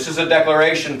 This is a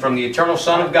declaration from the eternal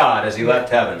Son of God as He left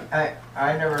heaven.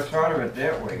 I never thought of it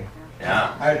that way.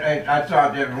 Yeah. I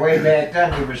thought that way back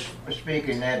then He was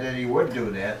speaking that He would do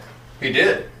that. He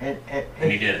did. And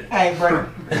He did. Hey, but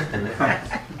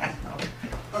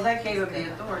Well, that gave Him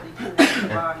the authority to the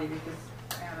body because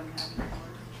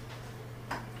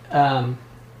Adam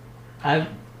had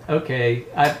the authority.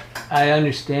 I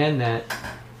understand that.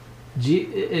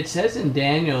 It says in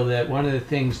Daniel that one of the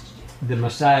things the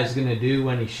Messiah is going to do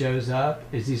when He shows up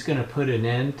is He's going to put an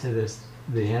end to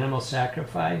the animal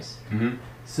sacrifice. Mm-hmm.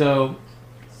 So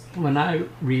when I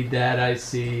read that, I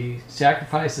see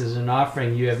sacrifices and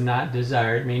offering you have not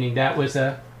desired, meaning that was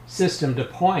a system to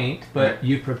point, but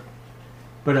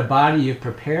but a body you've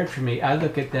prepared for me. I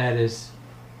look at that as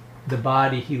the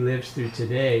body He lives through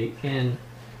today in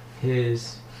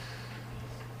His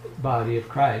body of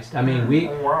Christ. I mean,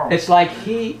 it's like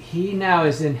he now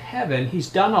is in heaven. He's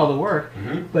done all the work,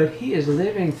 but He is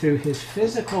living through His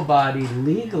physical body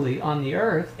legally on the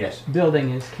earth, yes, building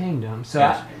His kingdom. So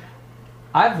yes.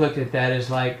 I've looked at that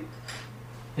as like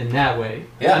in that way.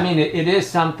 Yeah. I mean, it is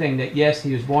something that, yes,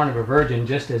 He was born of a virgin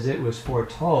just as it was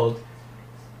foretold.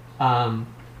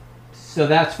 So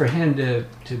that's for Him to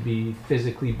be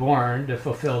physically born, to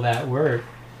fulfill that word.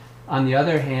 On the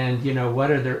other hand,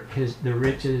 what are the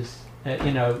riches, what's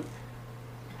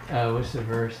the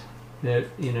verse? The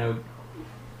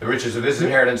riches of His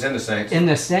inheritance in the saints. In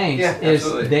the saints, yeah,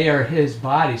 absolutely. They are His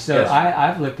body. So yes.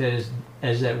 I've looked at it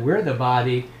as that we're the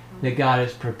body that God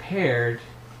has prepared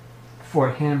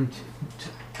for him to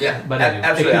Yeah, but anyway,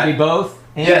 absolutely. it could be both.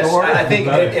 And Yes, or I think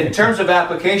both. in terms of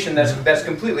application, that's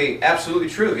completely, absolutely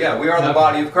true. Yeah, we are the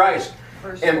body of Christ.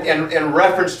 First And in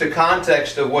reference to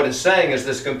context of what it's saying is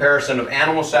this comparison of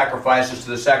animal sacrifices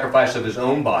to the sacrifice of his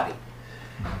own body.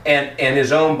 And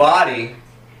his own body,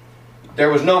 there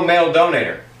was no male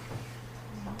donator.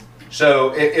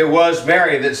 So it was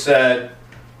Mary that said,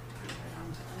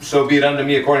 "So be it unto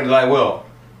me according to thy will."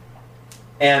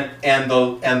 And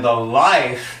the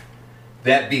life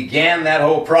that began that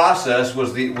whole process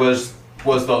was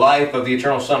the life of the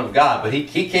eternal Son of God. But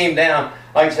he came down,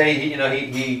 like I say,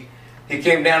 he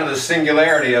came down to the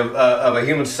singularity of a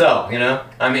human cell. You know,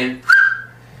 I mean,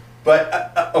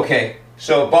 but okay.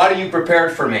 So, body you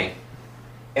prepared for me,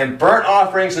 and burnt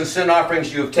offerings and sin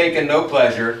offerings you have taken no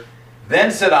pleasure. Then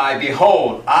said I,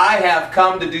 behold, I have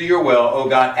come to do your will, O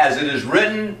God, as it is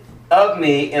written of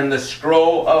me in the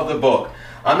scroll of the book.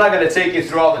 I'm not going to take you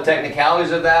through all the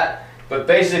technicalities of that, but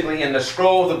basically in the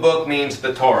scroll of the book means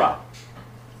the Torah.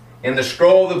 In the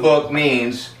scroll of the book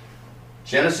means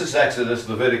Genesis, Exodus,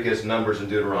 Leviticus, Numbers, and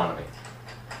Deuteronomy.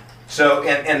 So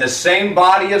in the same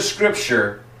body of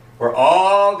Scripture, where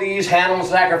all these animal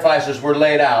sacrifices were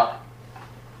laid out,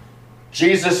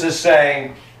 Jesus is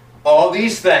saying, all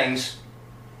these things,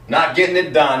 not getting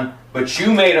it done, but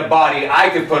you made a body I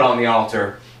could put on the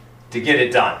altar to get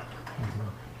it done.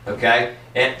 Okay?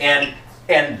 And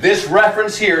this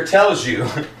reference here tells you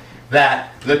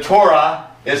that the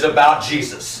Torah is about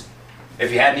Jesus,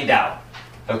 if you had any doubt.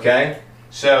 Okay?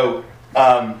 So,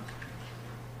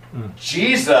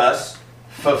 Jesus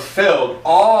fulfilled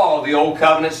all the Old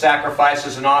Covenant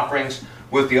sacrifices and offerings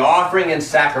with the offering and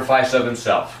sacrifice of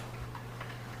himself.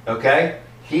 Okay?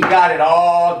 He got it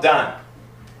all done.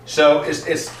 So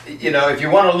it's you know, if you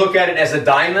want to look at it as a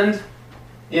diamond,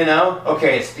 you know,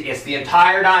 okay, it's the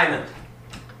entire diamond.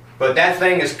 But that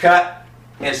thing is cut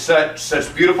in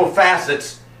such beautiful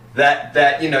facets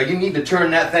that you know, you need to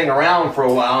turn that thing around for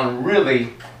a while and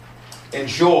really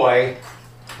enjoy,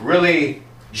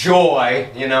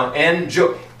 you know,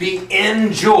 be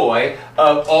in joy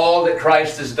of all that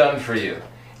Christ has done for you.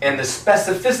 And the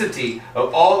specificity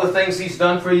of all the things he's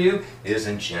done for you is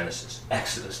in Genesis,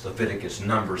 Exodus, Leviticus,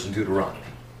 Numbers, and Deuteronomy.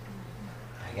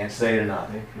 I can't say it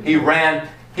enough. He ran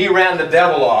the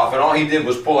devil off, and all he did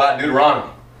was pull out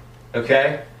Deuteronomy.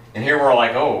 Okay? And here we're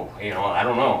like, oh, you know, I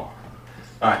don't know.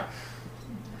 All right.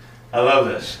 I love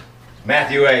this.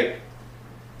 Matthew 8.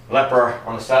 Leper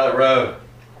on the side of the road.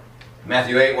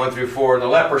 Matthew 8, 1 through 4. And the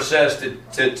leper says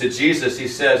to Jesus, he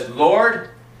says, Lord,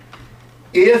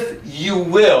 if you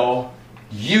will,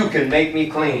 you can make me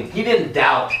clean. He didn't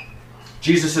doubt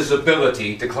Jesus'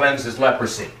 ability to cleanse his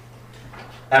leprosy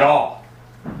at all.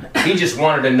 He just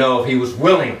wanted to know if he was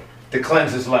willing to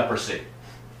cleanse his leprosy.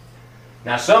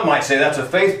 Now some might say that's a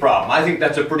faith problem. I think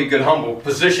that's a pretty good humble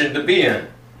position to be in.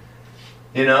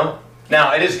 You know?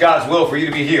 Now it is God's will for you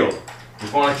to be healed.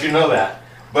 Just want to let you know that.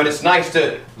 But it's nice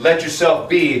to let yourself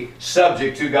be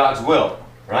subject to God's will.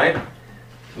 Right?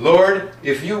 Lord,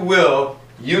 if you will,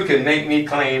 you can make me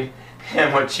clean.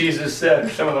 And what Jesus said,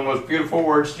 some of the most beautiful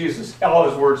words, Jesus, all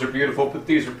his words are beautiful, but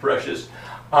these are precious.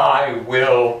 I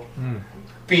will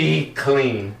be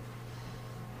clean.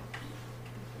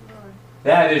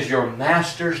 That is your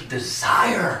master's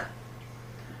desire.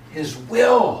 His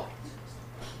will.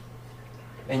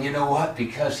 And you know what?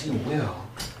 Because he will,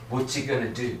 what's he going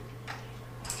to do?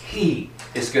 He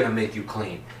is going to make you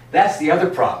clean. That's the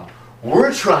other problem.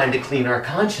 We're trying to clean our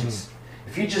conscience.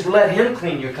 If you just let him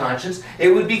clean your conscience, it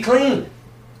would be clean.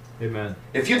 Amen.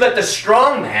 If you let the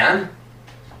strong man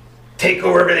take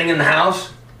over everything in the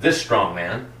house, this strong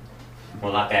man,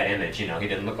 well, not that image, you know, he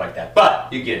didn't look like that,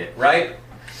 but you get it, right?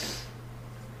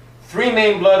 3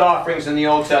 main blood offerings in the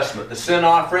Old Testament. The sin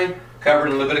offering, covered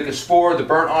in Leviticus 4, the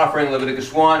burnt offering,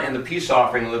 Leviticus 1, and the peace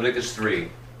offering, Leviticus 3.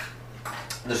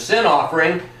 The sin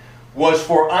offering was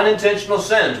for unintentional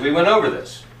sins. We went over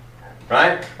this.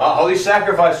 Right? All these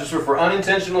sacrifices were for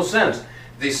unintentional sins.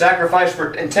 The sacrifice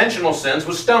for intentional sins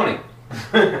was stoning.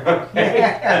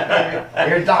 Yeah,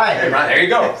 you're dying. Right, there you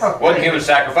go. It wasn't human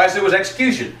sacrifice, it was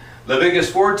execution. Leviticus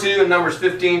 4:2 and Numbers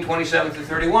 15, 27 through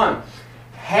 31.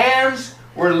 Hands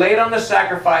were laid on the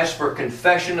sacrifice for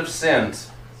confession of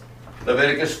sins.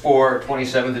 Leviticus 4,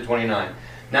 27 to 29.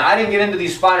 Now, I didn't get into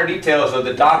these finer details of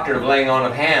the doctrine of laying on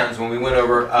of hands when we went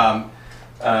over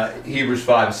Hebrews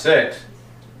 5 and 6.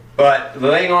 But the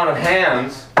laying on of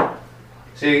hands,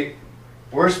 see,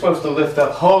 we're supposed to lift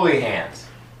up holy hands.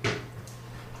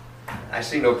 I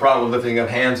see no problem with lifting up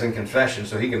hands in confession,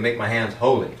 so he can make my hands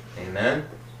holy. Amen?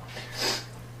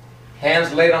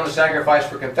 Hands laid on the sacrifice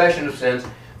for confession of sins.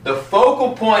 The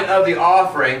focal point of the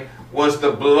offering was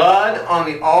the blood on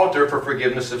the altar for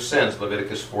forgiveness of sins,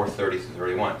 Leviticus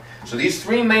 4:30-31. So these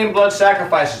three main blood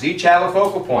sacrifices each have a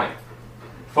focal point.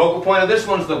 Focal point of this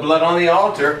one is the blood on the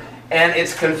altar, and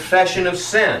it's confession of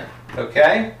sin.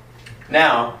 Okay?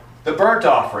 Now, the burnt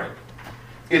offering.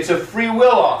 It's a free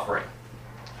will offering.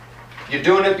 You're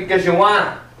doing it because you want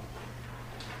to.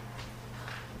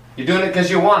 You're doing it because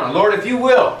you want to. Lord, if you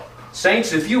will.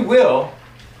 Saints, if you will,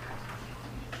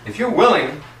 if you're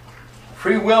willing,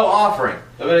 free will offering.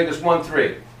 Leviticus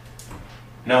 1:3.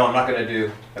 No, I'm not going to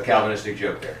do a Calvinistic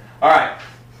joke there. All right.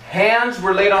 Hands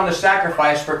were laid on the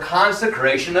sacrifice for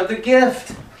consecration of the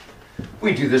gift.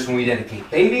 We do this when we dedicate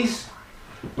babies.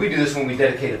 We do this when we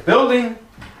dedicate a building.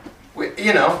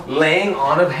 Laying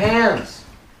on of hands.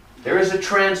 There is a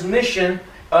transmission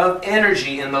of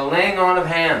energy in the laying on of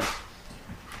hands.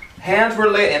 Hands were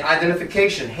laid, and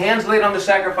identification. Hands laid on the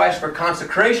sacrifice for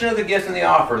consecration of the gift and the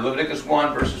offer. Leviticus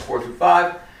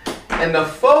 1:4-5. And the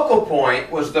focal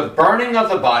point was the burning of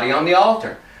the body on the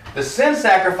altar. The sin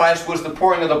sacrifice was the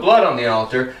pouring of the blood on the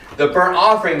altar. The burnt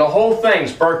offering, the whole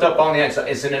thing's burnt up on the inside.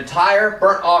 It's an entire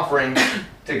burnt offering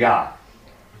to God.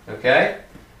 Okay?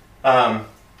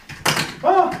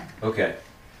 Okay.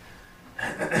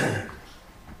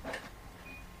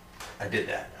 I did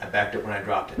that. I backed up when I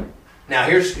dropped it. Now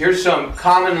here's some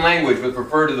common language with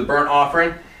refer to the burnt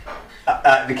offering.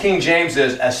 The King James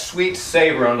is a sweet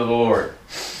savor unto the Lord.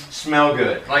 Smell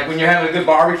good. Like when you're having a good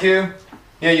barbecue,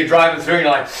 you're driving through and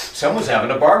you're like, someone's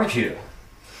having a barbecue.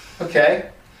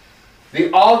 Okay.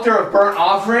 The altar of burnt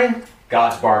offering,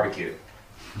 God's barbecue.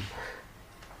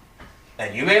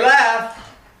 And you may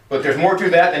laugh, but there's more to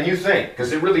that than you think,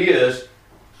 because it really is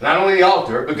not only the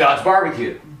altar, but God's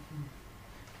barbecue.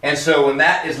 And so when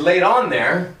that is laid on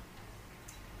there,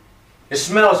 it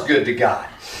smells good to God.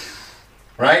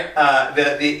 Right?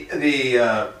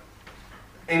 The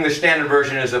English Standard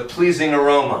Version is a pleasing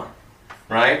aroma.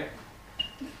 Right?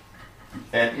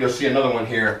 And you'll see another one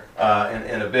here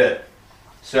in a bit.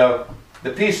 So,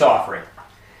 the peace offering.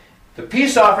 The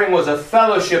peace offering was a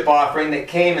fellowship offering that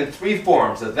came in three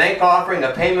forms: a thank offering,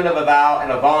 a payment of a vow,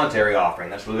 and a voluntary offering.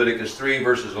 That's Leviticus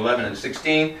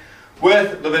 3:11-16,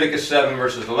 with Leviticus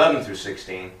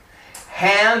 7:11-16.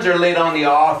 Hands are laid on the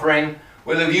offering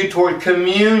with a view toward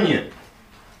communion.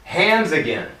 Hands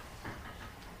again.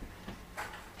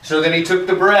 So then he took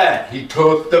the bread. He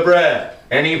took the bread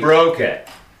and he broke it.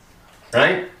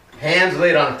 Right? Hands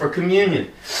laid on it for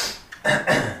communion.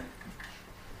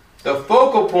 The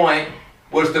focal point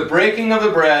was the breaking of the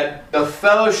bread, the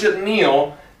fellowship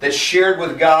meal that's shared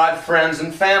with God, friends,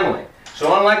 and family.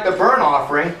 So unlike the burnt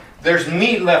offering, there's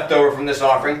meat left over from this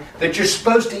offering that you're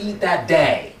supposed to eat that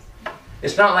day.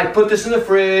 It's not like put this in the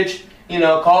fridge,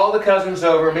 call the cousins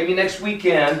over, maybe next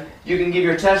weekend you can give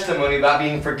your testimony about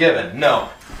being forgiven. No,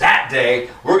 that day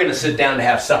we're going to sit down to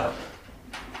have supper.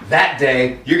 That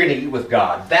day you're going to eat with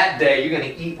God. That day you're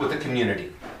going to eat with the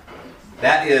community.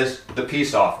 That is the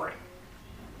peace offering.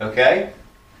 Okay?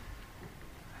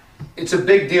 It's a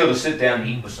big deal to sit down and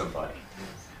eat with somebody.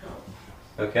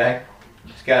 Okay?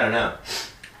 Just got to know.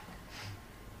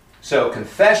 So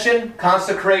confession,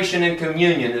 consecration, and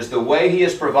communion is the way He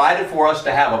has provided for us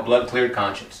to have a blood-cleared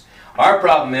conscience. Our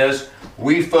problem is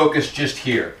we focus just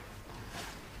here.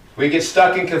 We get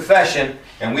stuck in confession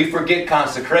and we forget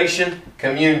consecration,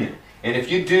 communion. And if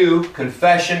you do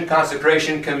confession,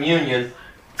 consecration, communion,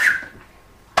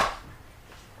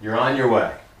 you're on your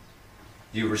way.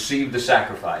 You received the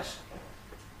sacrifice.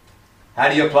 How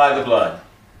do you apply the blood?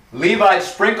 Levites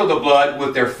sprinkled the blood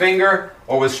with their finger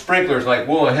or with sprinklers like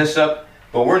wool or hyssop,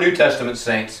 but we're New Testament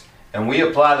saints, and we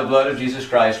apply the blood of Jesus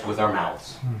Christ with our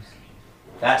mouths.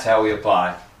 That's how we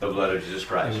apply the blood of Jesus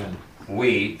Christ. Amen.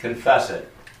 We confess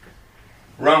it.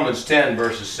 Romans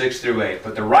 10:6-8.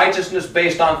 But the righteousness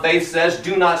based on faith says,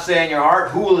 do not say in your heart,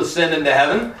 who will ascend into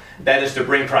heaven? That is to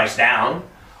bring Christ down.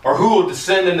 Or who will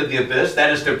descend into the abyss? That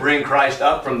is to bring Christ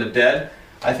up from the dead.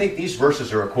 I think these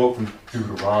verses are a quote from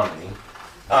Deuteronomy.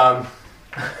 But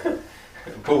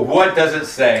what does it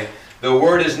say? The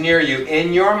word is near you,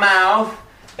 in your mouth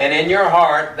and in your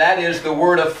heart. That is the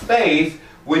word of faith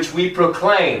which we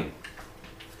proclaim.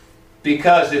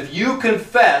 Because if you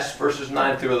confess, verses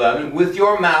 9-11, with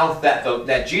your mouth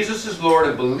that Jesus is Lord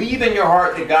and believe in your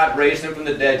heart that God raised Him from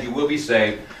the dead, you will be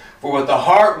saved. For with the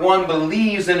heart one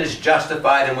believes and is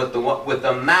justified, and with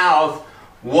the mouth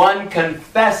one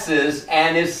confesses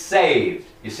and is saved.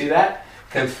 You see that?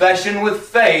 Confession with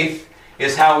faith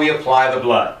is how we apply the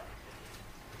blood.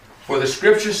 For the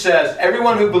Scripture says,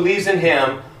 everyone who believes in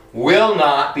Him will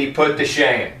not be put to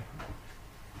shame.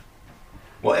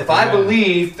 Well, if I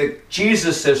believe that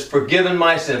Jesus has forgiven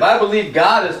my sin, if I believe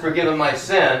God has forgiven my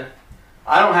sin,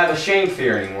 I don't have a shame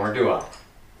fear anymore, do I?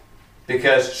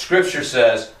 Because Scripture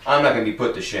says I'm not going to be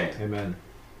put to shame. Amen.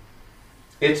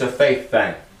 It's a faith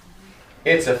thing.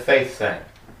 It's a faith thing.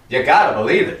 You got to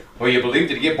believe it. Well, you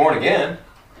believed it to get born again.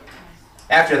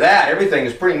 After that, everything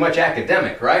is pretty much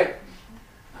academic, right?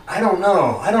 I don't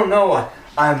know.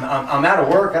 I'm out of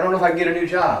work. I don't know if I can get a new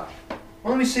job.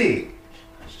 Well, let me see.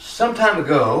 Some time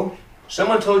ago,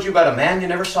 someone told you about a man you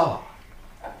never saw,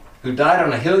 who died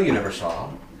on a hill you never saw,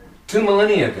 2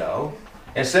 millennia ago,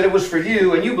 and said it was for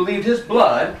you, and you believed his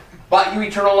blood bought you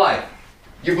eternal life.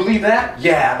 You believe that?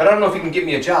 Yeah, but I don't know if you can get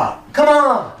me a job. Come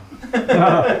on!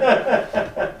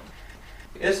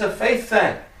 It's a faith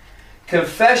thing.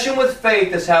 Confession with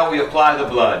faith is how we apply the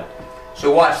blood.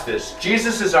 So watch this.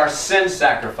 Jesus is our sin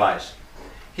sacrifice.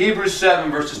 Hebrews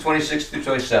 7 verses 26 through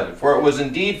 27. For it was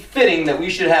indeed fitting that we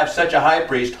should have such a high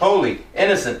priest, holy,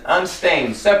 innocent,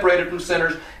 unstained, separated from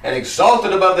sinners, and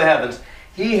exalted above the heavens.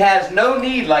 He has no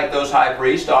need, like those high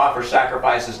priests, to offer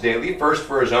sacrifices daily, first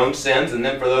for his own sins and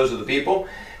then for those of the people,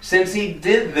 since he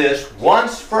did this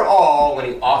once for all when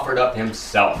he offered up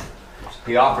himself.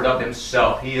 He offered up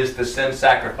himself. He is the sin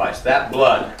sacrifice. That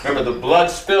blood. Remember, the blood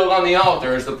spilled on the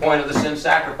altar is the point of the sin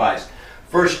sacrifice.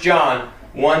 1 John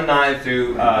 1:9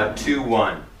 through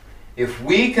 2:1. If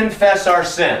we confess our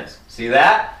sins, see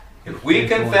that? If we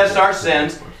confess our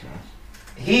sins,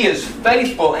 he is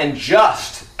faithful and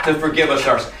just to forgive us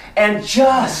our sins. And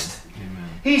just.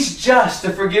 He's just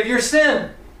to forgive your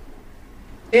sin.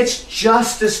 It's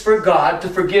justice for God to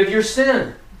forgive your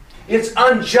sin. It's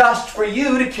unjust for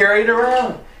you to carry it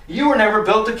around. You were never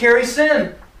built to carry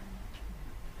sin.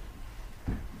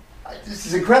 This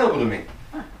is incredible to me.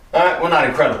 Well, not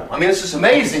incredible. I mean, this is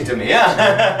amazing to me.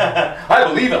 Yeah, I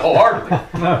believe it wholeheartedly.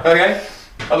 Okay?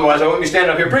 Otherwise, I wouldn't be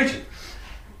standing up here preaching.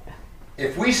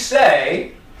 If we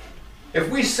say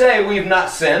we've not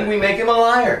sinned, we make him a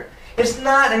liar. It's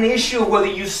not an issue of whether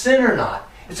you sin or not.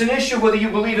 It's an issue of whether you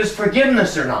believe his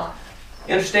forgiveness or not.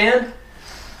 You understand?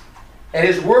 And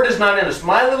his word is not in us.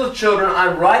 My little children,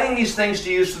 I'm writing these things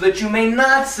to you so that you may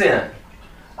not sin.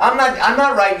 I'm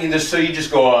not writing you this so you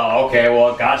just go, oh, okay,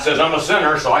 well, God says I'm a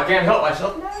sinner, so I can't help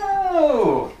myself.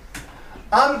 No.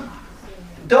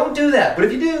 Don't do that. But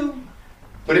if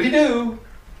you do,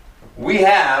 we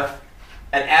have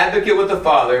an advocate with the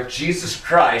Father, Jesus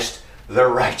Christ, the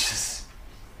righteous.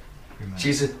 Amen.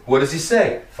 Jesus, what does he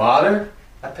say? Father,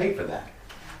 I paid for that.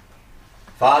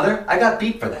 Father, I got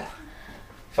beat for that.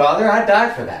 Father, I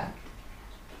died for that.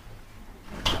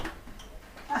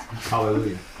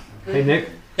 Hallelujah. Hey, Nick.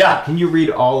 Yeah. Can you read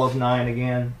all of 9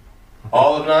 again?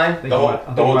 All of 9? The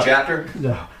whole chapter?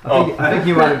 No. I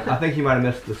think you might have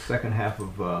missed the second half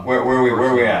of. Where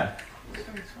are we at?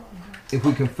 If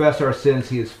we confess our sins,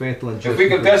 he is faithful and just. If we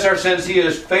confess our sins, he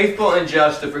is faithful and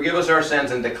just to forgive us our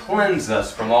sins and to cleanse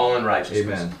us from all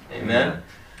unrighteousness. Amen. Amen.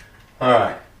 All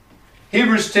right.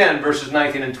 Hebrews 10 verses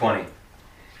 19 and 20.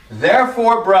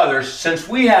 Therefore, brothers, since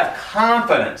we have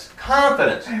confidence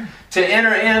to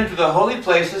enter into the holy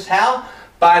places, how?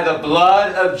 By the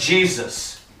blood of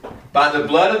Jesus. By the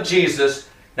blood of Jesus.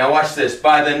 Now watch this.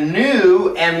 By the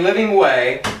new and living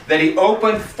way that he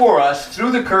opened for us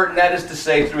through the curtain, that is to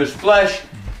say, through his flesh.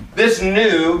 This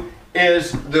new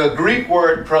is the Greek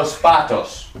word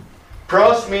prosphatos.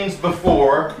 Pros means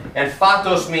before, and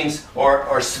phatos means,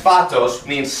 or sphatos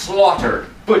means slaughtered,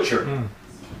 butchered.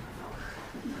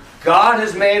 God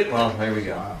has made, well, there we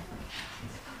go.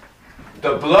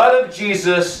 The blood of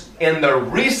Jesus in the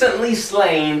recently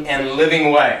slain and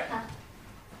living way.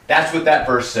 That's what that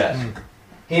verse says.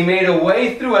 He made a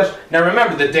way through us. Now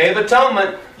remember, the Day of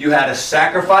Atonement, you had a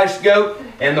sacrificed goat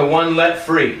and the one let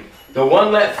free. The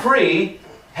one let free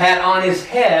had on his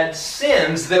head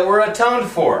sins that were atoned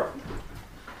for.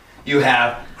 You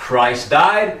have Christ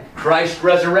died, Christ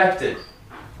resurrected.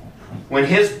 When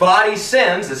his body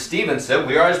sins, as Stephen said,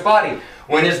 we are his body.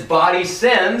 When his body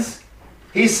sins,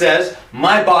 he says,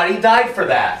 my body died for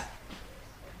that.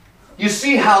 You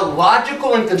see how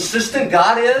logical and consistent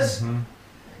God is?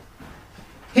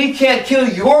 He can't kill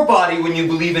your body when you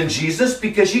believe in Jesus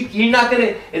because you're not going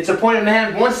to, it's appointed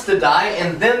man wants to die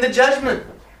and then the judgment.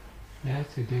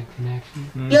 That's a good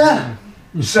connection. Yeah.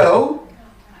 So,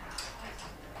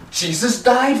 Jesus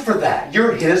died for that.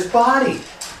 You're his body.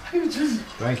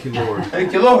 Thank you, Lord.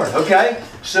 Thank you, Lord. Okay?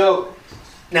 So,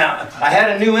 now, I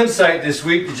had a new insight this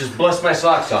week that just blessed my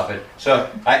socks off it.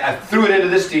 So, I threw it into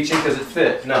this teaching because it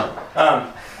fit. No.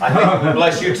 I think it would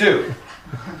bless you too.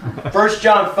 1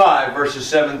 John 5, verses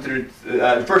 7 through,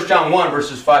 1 John 1,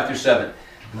 verses 5 through 7.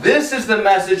 This is the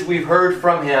message we've heard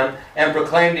from him and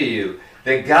proclaimed to you,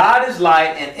 that God is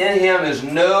light and in him is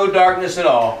no darkness at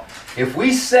all. If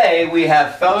we say we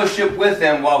have fellowship with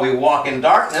him while we walk in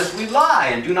darkness, we lie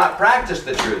and do not practice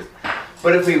the truth.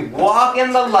 But if we walk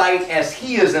in the light as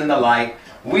he is in the light,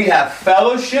 we have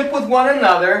fellowship with one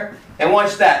another. And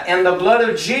watch that. And the blood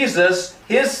of Jesus,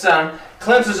 his son,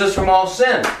 cleanses us from all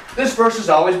sin. This verse has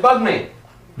always bugged me.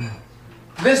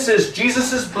 This is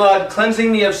Jesus' blood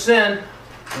cleansing me of sin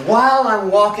while I'm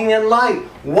walking in light,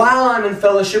 while I'm in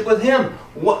fellowship with him.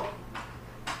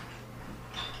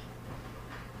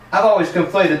 I've always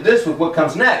conflated this with what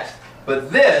comes next.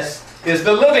 But this is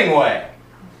the living way.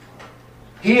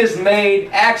 He has made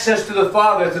access to the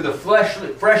Father through the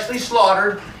freshly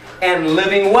slaughtered and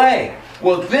living way.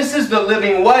 Well, this is the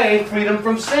living way, freedom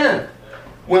from sin.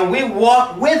 When we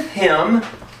walk with him,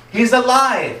 he's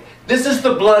alive. This is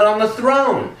the blood on the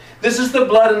throne. This is the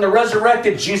blood in the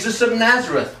resurrected Jesus of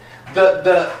Nazareth.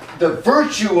 The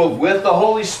virtue of with the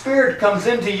Holy Spirit comes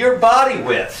into your body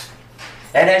with.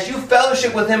 And as you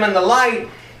fellowship with him in the light,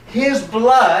 his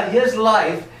blood, his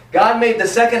life, God made the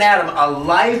second Adam a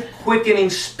life-quickening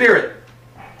spirit.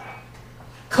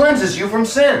 Cleanses you from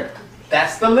sin.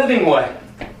 That's the living way.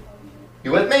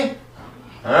 You with me?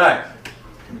 All right.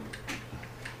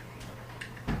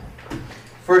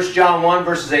 1 John 1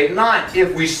 verses 8 and 9.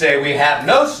 If we say we have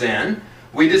no sin,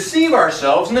 we deceive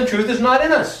ourselves and the truth is not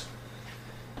in us.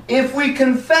 If we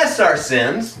confess our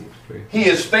sins, he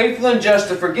is faithful and just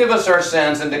to forgive us our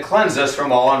sins and to cleanse us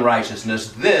from all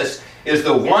unrighteousness. This is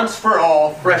the once for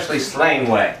all freshly slain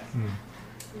way.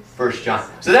 1 John.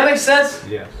 So that makes sense?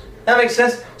 Yes. That makes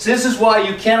sense? So this is why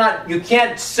you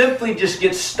can't simply just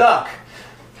get stuck.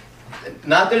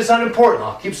 Not that it's unimportant.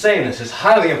 I'll keep saying this. It's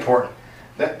highly important.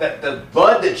 That the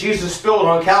blood that Jesus spilled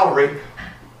on Calvary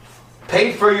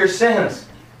paid for your sins.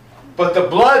 But the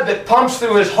blood that pumps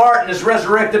through his heart and his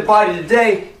resurrected body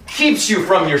today keeps you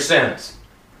from your sins.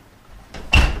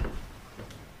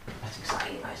 That's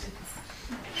exciting, Isaac.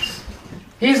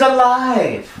 He's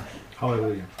alive.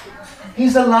 Hallelujah.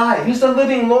 He's alive. He's the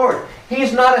living Lord.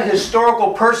 He's not a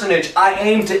historical personage I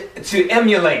aim to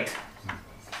emulate.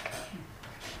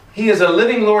 He is a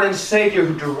living Lord and Savior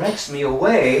who directs me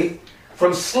away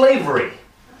from slavery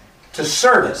to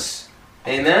service.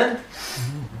 Amen?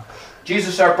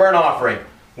 Jesus, our burnt offering.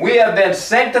 We have been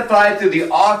sanctified through the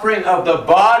offering of the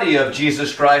body of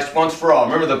Jesus Christ once for all.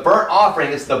 Remember, the burnt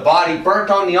offering, it's the body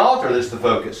burnt on the altar that's the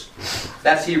focus.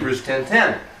 That's Hebrews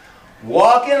 10:10.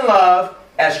 Walk in love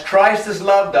as Christ has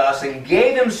loved us and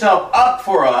gave himself up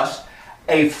for us,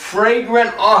 a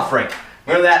fragrant offering.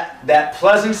 Remember that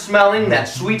pleasant smelling, that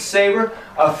sweet savor?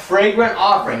 A fragrant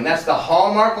offering. That's the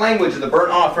hallmark language of the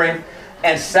burnt offering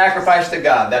and sacrifice to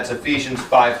God. That's Ephesians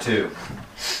 5:2.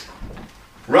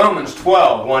 Romans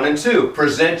 12:1 and 2.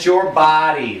 Present your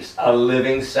bodies a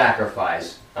living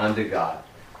sacrifice unto God,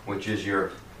 which is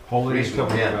your Holy and reasonable-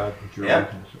 acceptable yeah. God, which your Yeah.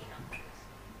 righteousness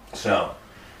is. So,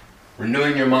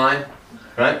 renewing your mind,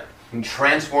 right? Being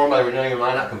transformed by renewing your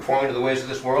mind, not conforming to the ways of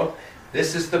this world.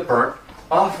 This is the burnt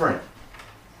offering.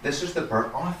 This is the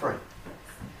burnt offering.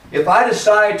 If I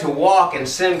decide to walk in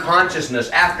sin consciousness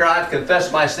after I've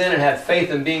confessed my sin and have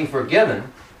faith in being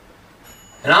forgiven,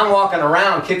 and I'm walking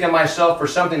around kicking myself for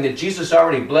something that Jesus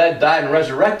already bled, died, and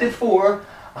resurrected for,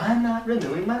 I'm not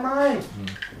renewing my mind.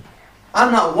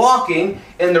 I'm not walking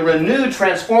in the renewed,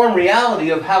 transformed reality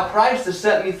of how Christ has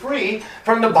set me free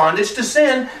from the bondage to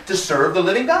sin to serve the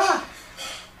living God.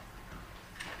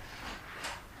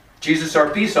 Jesus, our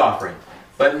peace offering.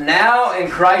 But now in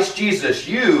Christ Jesus,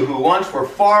 you who once were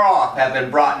far off have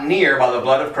been brought near by the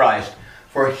blood of Christ.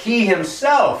 For he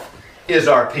himself is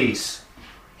our peace.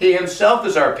 He himself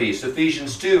is our peace.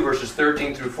 Ephesians 2 verses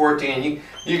 13 through 14.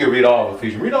 You can read all of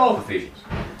Ephesians. Read all of Ephesians.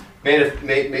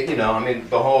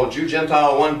 The whole Jew,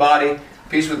 Gentile, one body,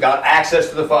 peace with God, access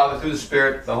to the Father through the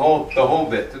Spirit, the whole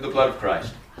bit, through the blood of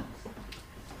Christ.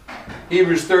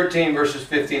 Hebrews 13 verses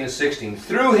 15 and 16.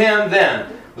 Through him then,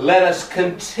 let us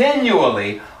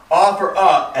continually offer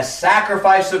up a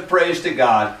sacrifice of praise to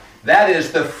God. That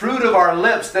is the fruit of our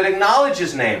lips that acknowledge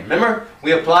his name. Remember,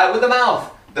 we apply it with the mouth.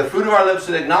 The fruit of our lips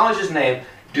that acknowledge his name.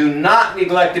 Do not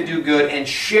neglect to do good and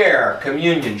share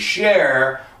communion.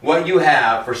 Share what you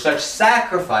have, for such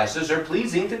sacrifices are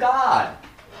pleasing to God.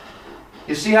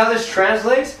 You see how this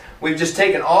translates? We've just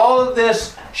taken all of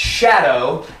this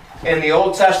shadow in the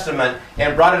Old Testament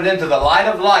and brought it into the light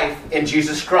of life in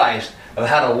Jesus Christ of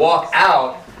how to walk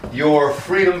out your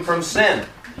freedom from sin.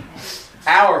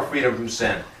 Our freedom from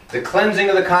sin. The cleansing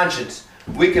of the conscience.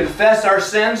 We confess our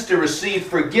sins to receive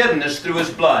forgiveness through his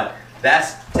blood.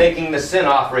 That's taking the sin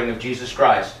offering of Jesus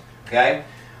Christ. Okay?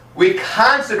 We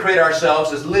consecrate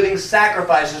ourselves as living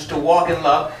sacrifices to walk in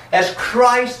love as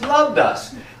Christ loved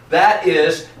us. That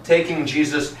is taking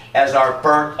Jesus as our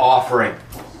burnt offering.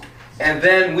 And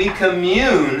then we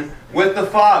commune with the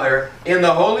Father in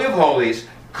the Holy of Holies,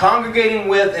 congregating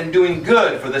with and doing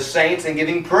good for the saints and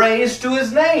giving praise to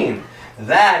His name.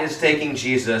 That is taking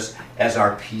Jesus as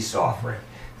our peace offering.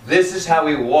 This is how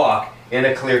we walk in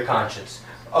a clear conscience,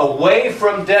 away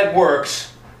from dead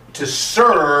works to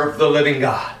serve the living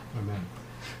God. Amen.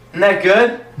 Isn't that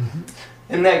good?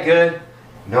 Isn't that good?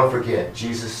 Don't forget,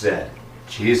 Jesus said,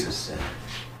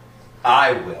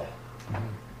 I will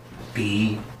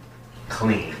be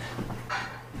clean.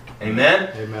 Amen?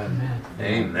 Amen.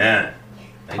 Amen.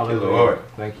 Thank you, Hallelujah. Lord.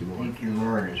 Thank you, Lord. Thank you,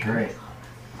 Lord, is right.